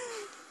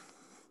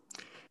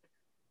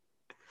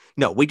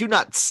 No, we do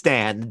not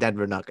stand the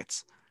Denver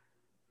Nuggets.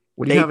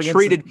 What do you have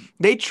against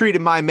They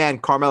treated my man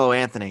Carmelo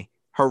Anthony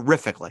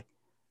horrifically.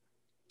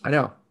 I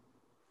know.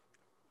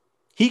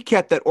 He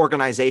kept that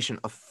organization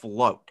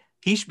afloat.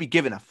 He should be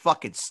given a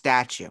fucking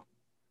statue.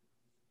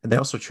 And they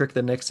also tricked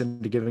the Knicks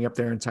into giving up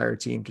their entire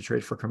team to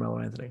trade for Carmelo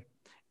Anthony.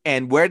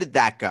 And where did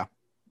that go?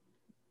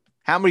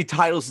 How many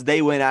titles did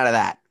they win out of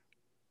that?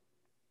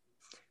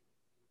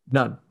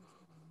 None.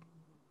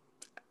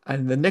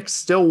 And the Knicks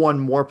still won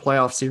more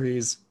playoff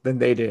series than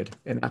they did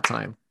in that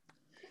time,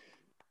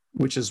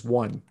 which is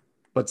one,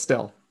 but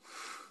still.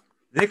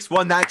 Knicks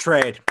won that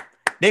trade.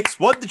 Knicks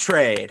won the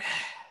trade.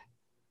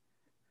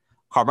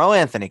 Carmelo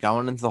Anthony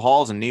going into the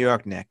halls in New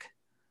York, Nick.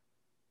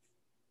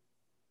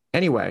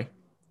 Anyway,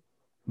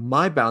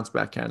 my bounce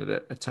back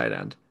candidate at tight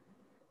end.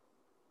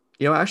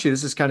 Actually,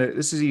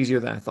 this is easier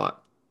than I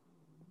thought.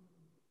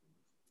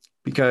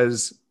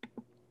 Because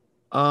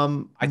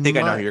I think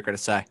I know who you're going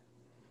to say.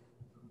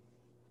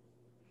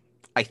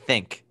 I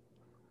think.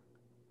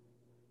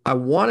 I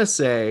want to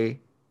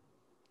say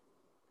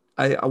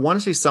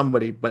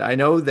somebody, but I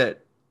know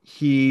that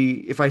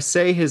if I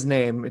say his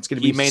name, it's going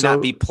to be he may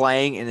not be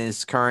playing in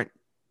his current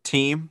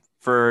team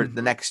for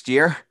the next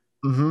year.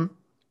 Mm-hmm.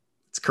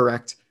 It's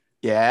correct.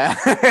 Yeah.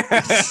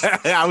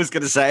 I was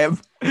going to say him.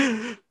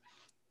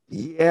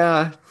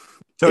 Yeah.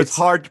 So it's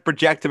hard to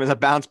project him as a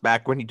bounce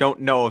back when you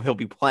don't know if he'll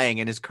be playing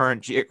in his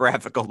current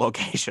geographical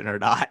location or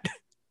not.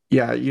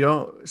 Yeah,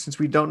 since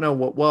we don't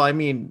know I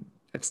mean,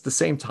 it's the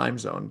same time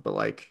zone,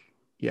 but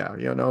you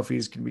don't know if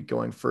he's going to be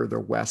going further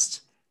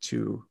west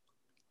to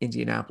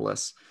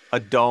Indianapolis. A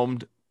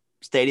domed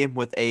stadium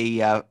with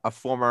a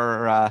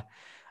former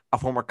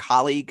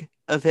colleague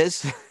of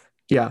his.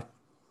 Yeah.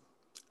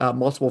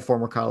 Multiple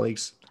former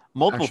colleagues.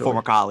 Multiple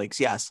former colleagues,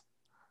 yes.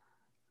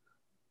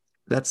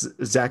 That's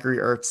Zachary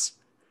Ertz,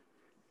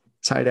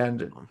 tight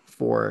end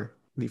for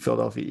the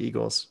Philadelphia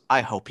Eagles.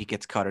 I hope he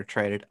gets cut or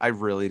traded. I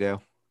really do.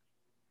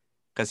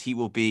 Because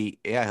he'll be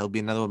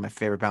another one of my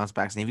favorite bounce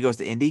backs. And if he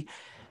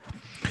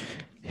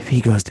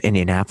goes to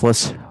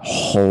Indianapolis,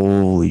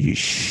 holy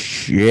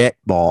shit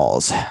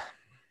balls.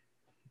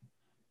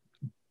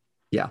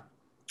 Yeah.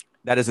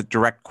 That is a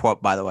direct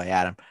quote, by the way,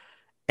 Adam.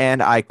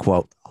 And I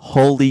quote,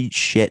 holy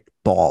shit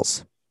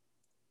balls.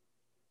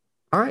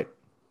 All right.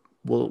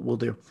 We'll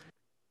do.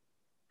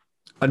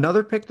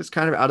 Another pick that's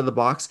kind of out of the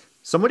box,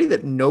 somebody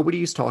that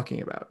nobody is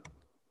talking about.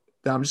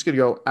 Now I'm just going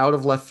to go out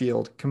of left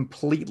field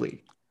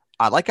completely.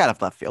 I like out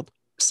of left field.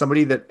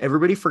 Somebody that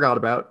everybody forgot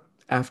about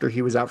after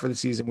he was out for the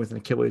season with an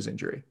Achilles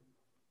injury.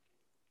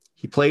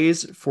 He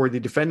plays for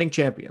the defending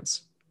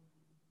champions.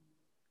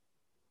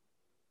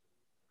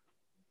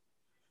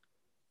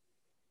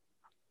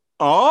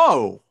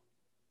 Oh.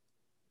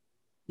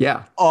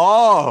 Yeah.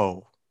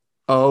 Oh.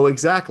 Oh,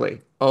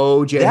 exactly.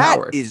 OJ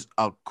Howard. That is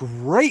a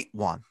great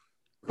one.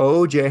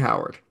 OJ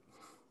Howard.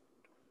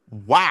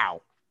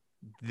 Wow.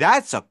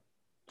 That's a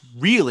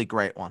really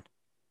great one.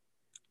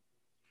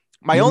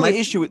 My only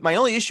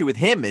issue with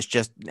him is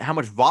just how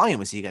much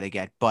volume is he going to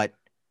get. But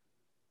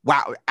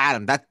wow,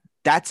 Adam,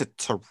 that's a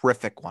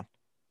terrific one.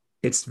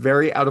 It's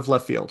very out of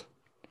left field.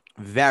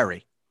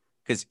 Very.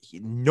 Because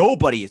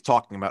nobody is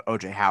talking about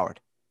OJ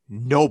Howard.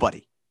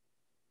 Nobody.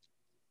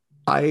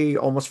 I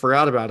almost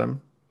forgot about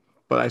him,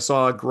 but I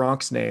saw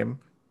Gronk's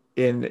name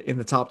in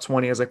the top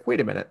 20. I was like,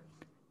 wait a minute.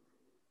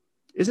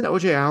 Isn't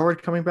OJ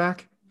Howard coming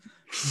back?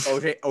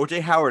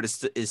 OJ Howard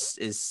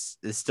is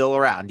still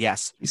around.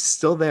 Yes. He's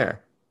still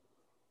there.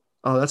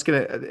 Oh, it's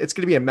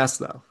gonna be a mess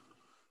though.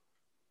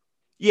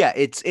 Yeah,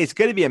 it's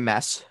gonna be a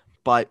mess,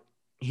 but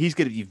he's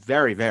gonna be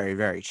very, very,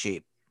 very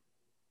cheap.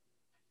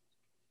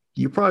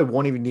 You probably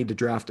won't even need to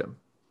draft him.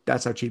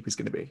 That's how cheap he's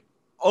gonna be.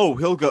 Oh,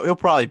 he'll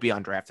probably be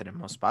undrafted in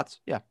most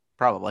spots. Yeah,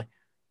 probably.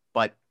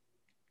 But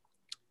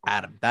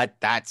Adam,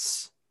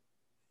 that's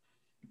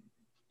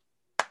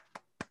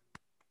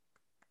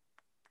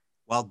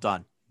well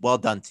done. Well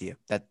done to you.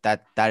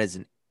 That is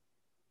an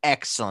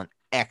excellent,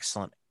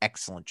 excellent,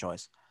 excellent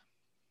choice.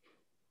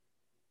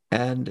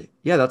 And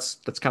yeah, that's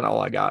kind of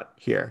all I got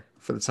here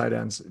for the tight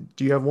ends.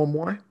 Do you have one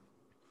more?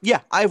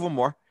 Yeah, I have one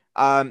more.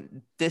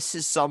 This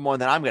is someone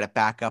that I'm going to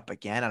back up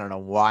again. I don't know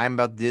why I'm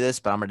about to do this,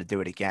 but I'm going to do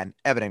it again.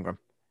 Evan Ingram.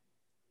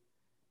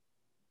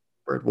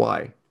 Bird,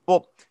 why?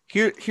 Well,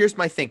 here's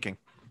my thinking.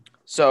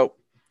 So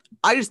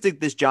I just think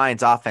this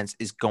Giants offense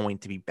is going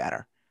to be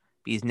better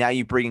because now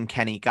you bring in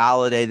Kenny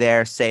Galladay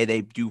there. Say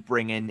they do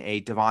bring in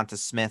a Devonta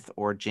Smith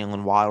or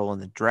Jalen Waddle in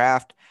the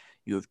draft.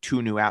 You have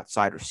 2 new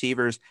outside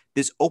receivers.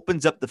 This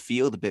opens up the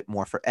field a bit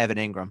more for Evan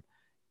Ingram,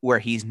 where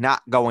he's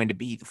not going to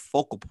be the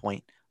focal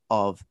point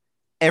of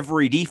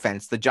every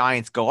defense the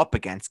Giants go up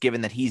against,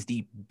 given that he's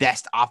the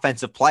best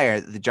offensive player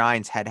that the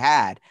Giants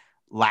had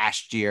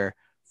last year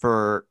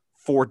for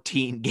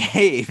 14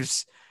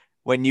 games.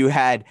 When you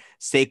had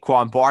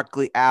Saquon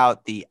Barkley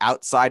out, the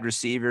outside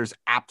receivers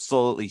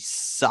absolutely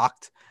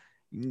sucked.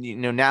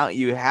 Now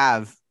you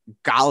have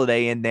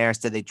Galladay in there,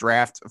 so they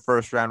draft a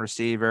first-round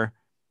receiver.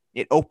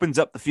 It opens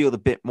up the field a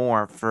bit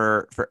more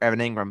for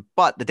Evan Ingram.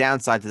 But the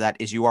downside to that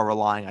is you are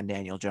relying on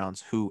Daniel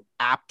Jones, who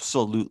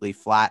absolutely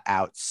flat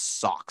out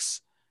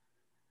sucks.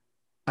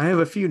 I have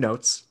a few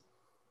notes.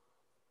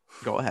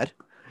 Go ahead.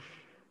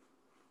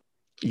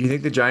 You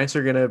think the Giants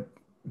are going to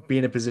be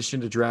in a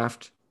position to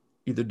draft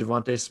either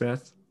Devonta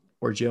Smith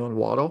or Jalen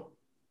Waddle?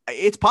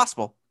 It's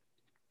possible.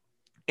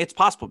 It's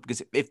possible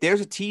because if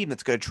there's a team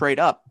that's going to trade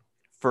up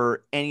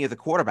for any of the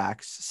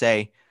quarterbacks,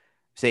 say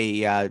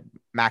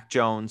Mac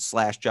Jones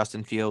 /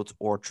 Justin Fields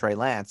or Trey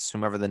Lance,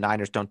 whomever the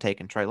Niners don't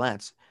take in Trey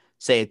Lance,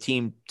 say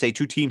 2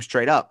 teams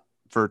trade up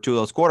for 2 of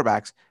those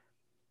quarterbacks,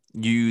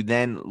 you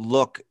then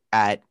look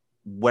at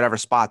whatever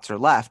spots are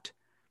left.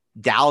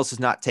 Dallas is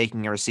not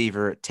taking a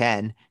receiver at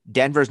 10.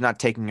 Denver's not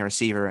taking a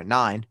receiver at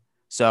 9.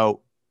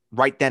 So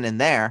right then and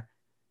there,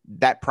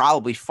 that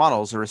probably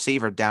funnels a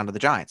receiver down to the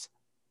Giants.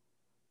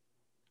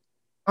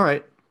 All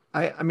right.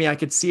 I mean, I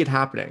could see it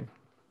happening.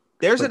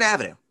 There's an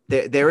avenue.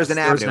 There is an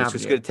avenue.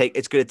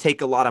 It's going to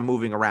take a lot of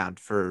moving around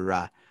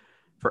for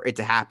it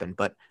to happen.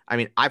 But I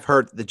mean, I've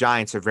heard the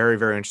Giants are very,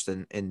 very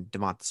interested in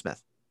Devonta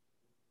Smith.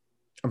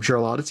 I'm sure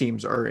a lot of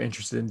teams are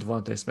interested in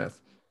Devonta Smith.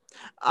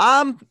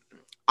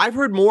 I've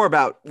heard more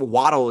about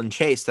Waddle and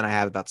Chase than I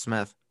have about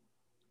Smith.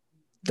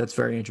 That's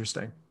very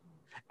interesting.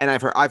 And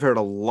I've heard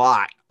a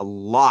lot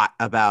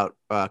about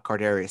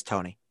Kadarius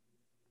Toney.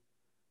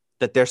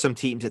 That there's some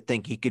teams that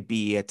think he could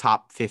be a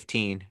top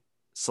 15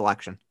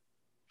 selection.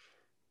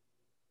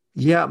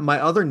 Yeah, my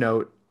other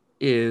note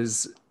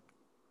is,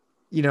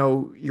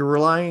 you're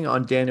relying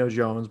on Daniel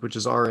Jones, which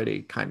is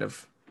already kind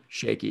of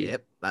shaky.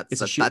 Yep, that's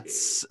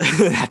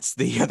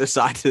the other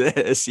side to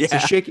this. Yeah,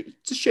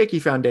 it's a shaky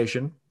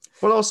foundation,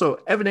 but also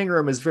Evan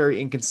Ingram is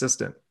very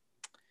inconsistent.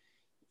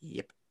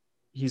 Yep,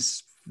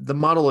 he's the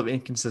model of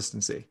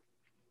inconsistency.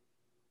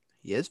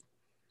 He is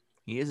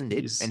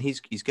indeed, and he's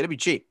going to be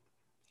cheap.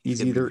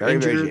 He's either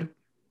injured, very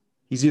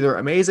he's either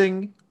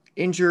amazing,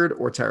 injured,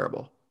 or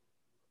terrible.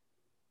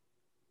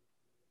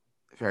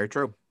 Very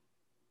true.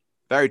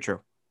 Very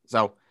true.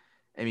 So,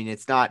 I mean,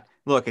 it's not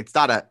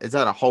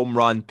a home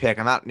run pick.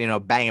 I'm not,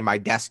 banging my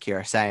desk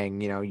here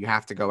saying, you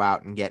have to go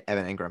out and get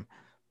Evan Ingram,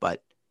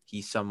 but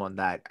he's someone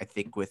that I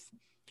think with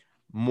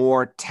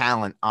more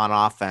talent on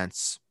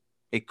offense,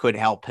 it could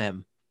help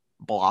him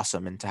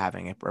blossom into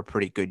having a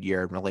pretty good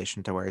year in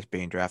relation to where he's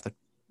being drafted.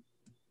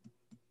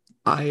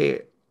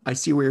 I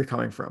see where you're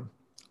coming from.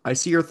 I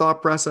see your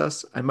thought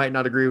process. I might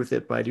not agree with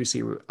it, but I do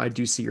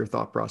see your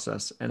thought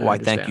process. And I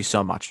thank you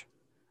so much.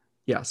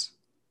 Yes.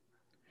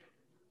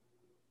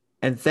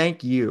 And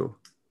thank you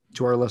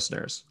to our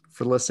listeners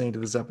for listening to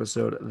this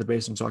episode of the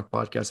Basement Talk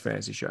Podcast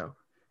Fantasy Show.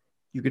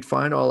 You could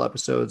find all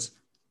episodes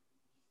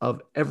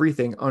of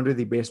everything under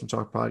the Basement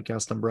Talk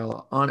Podcast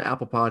umbrella on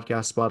Apple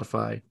Podcasts,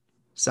 Spotify,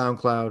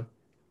 SoundCloud,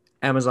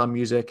 Amazon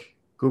Music,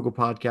 Google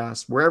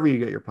Podcasts, wherever you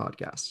get your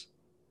podcasts.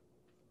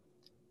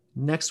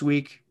 Next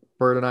week,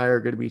 Bert and I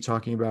are going to be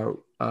talking about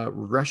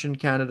regression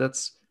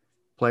candidates,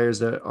 players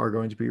that are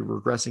going to be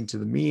regressing to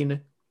the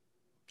mean,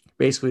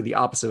 basically the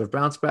opposite of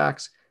bounce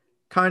backs,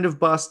 kind of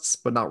busts,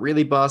 but not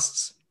really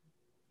busts,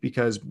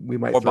 because we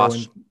might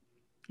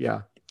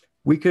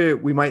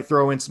we might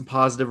throw in some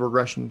positive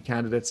regression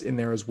candidates in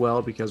there as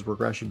well, because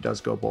regression does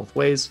go both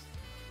ways.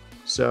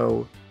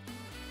 So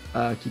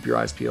keep your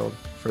eyes peeled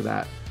for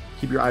that.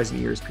 Keep your eyes and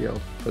ears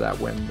peeled for that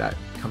when that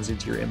comes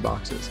into your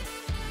inboxes.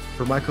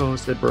 For my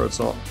co-host Ed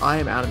Birdsall, I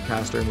am Adam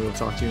Castor, and we will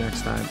talk to you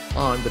next time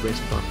on the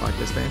Basement Talk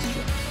Podcast Fantasy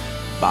Show.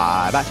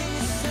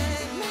 Bye-bye.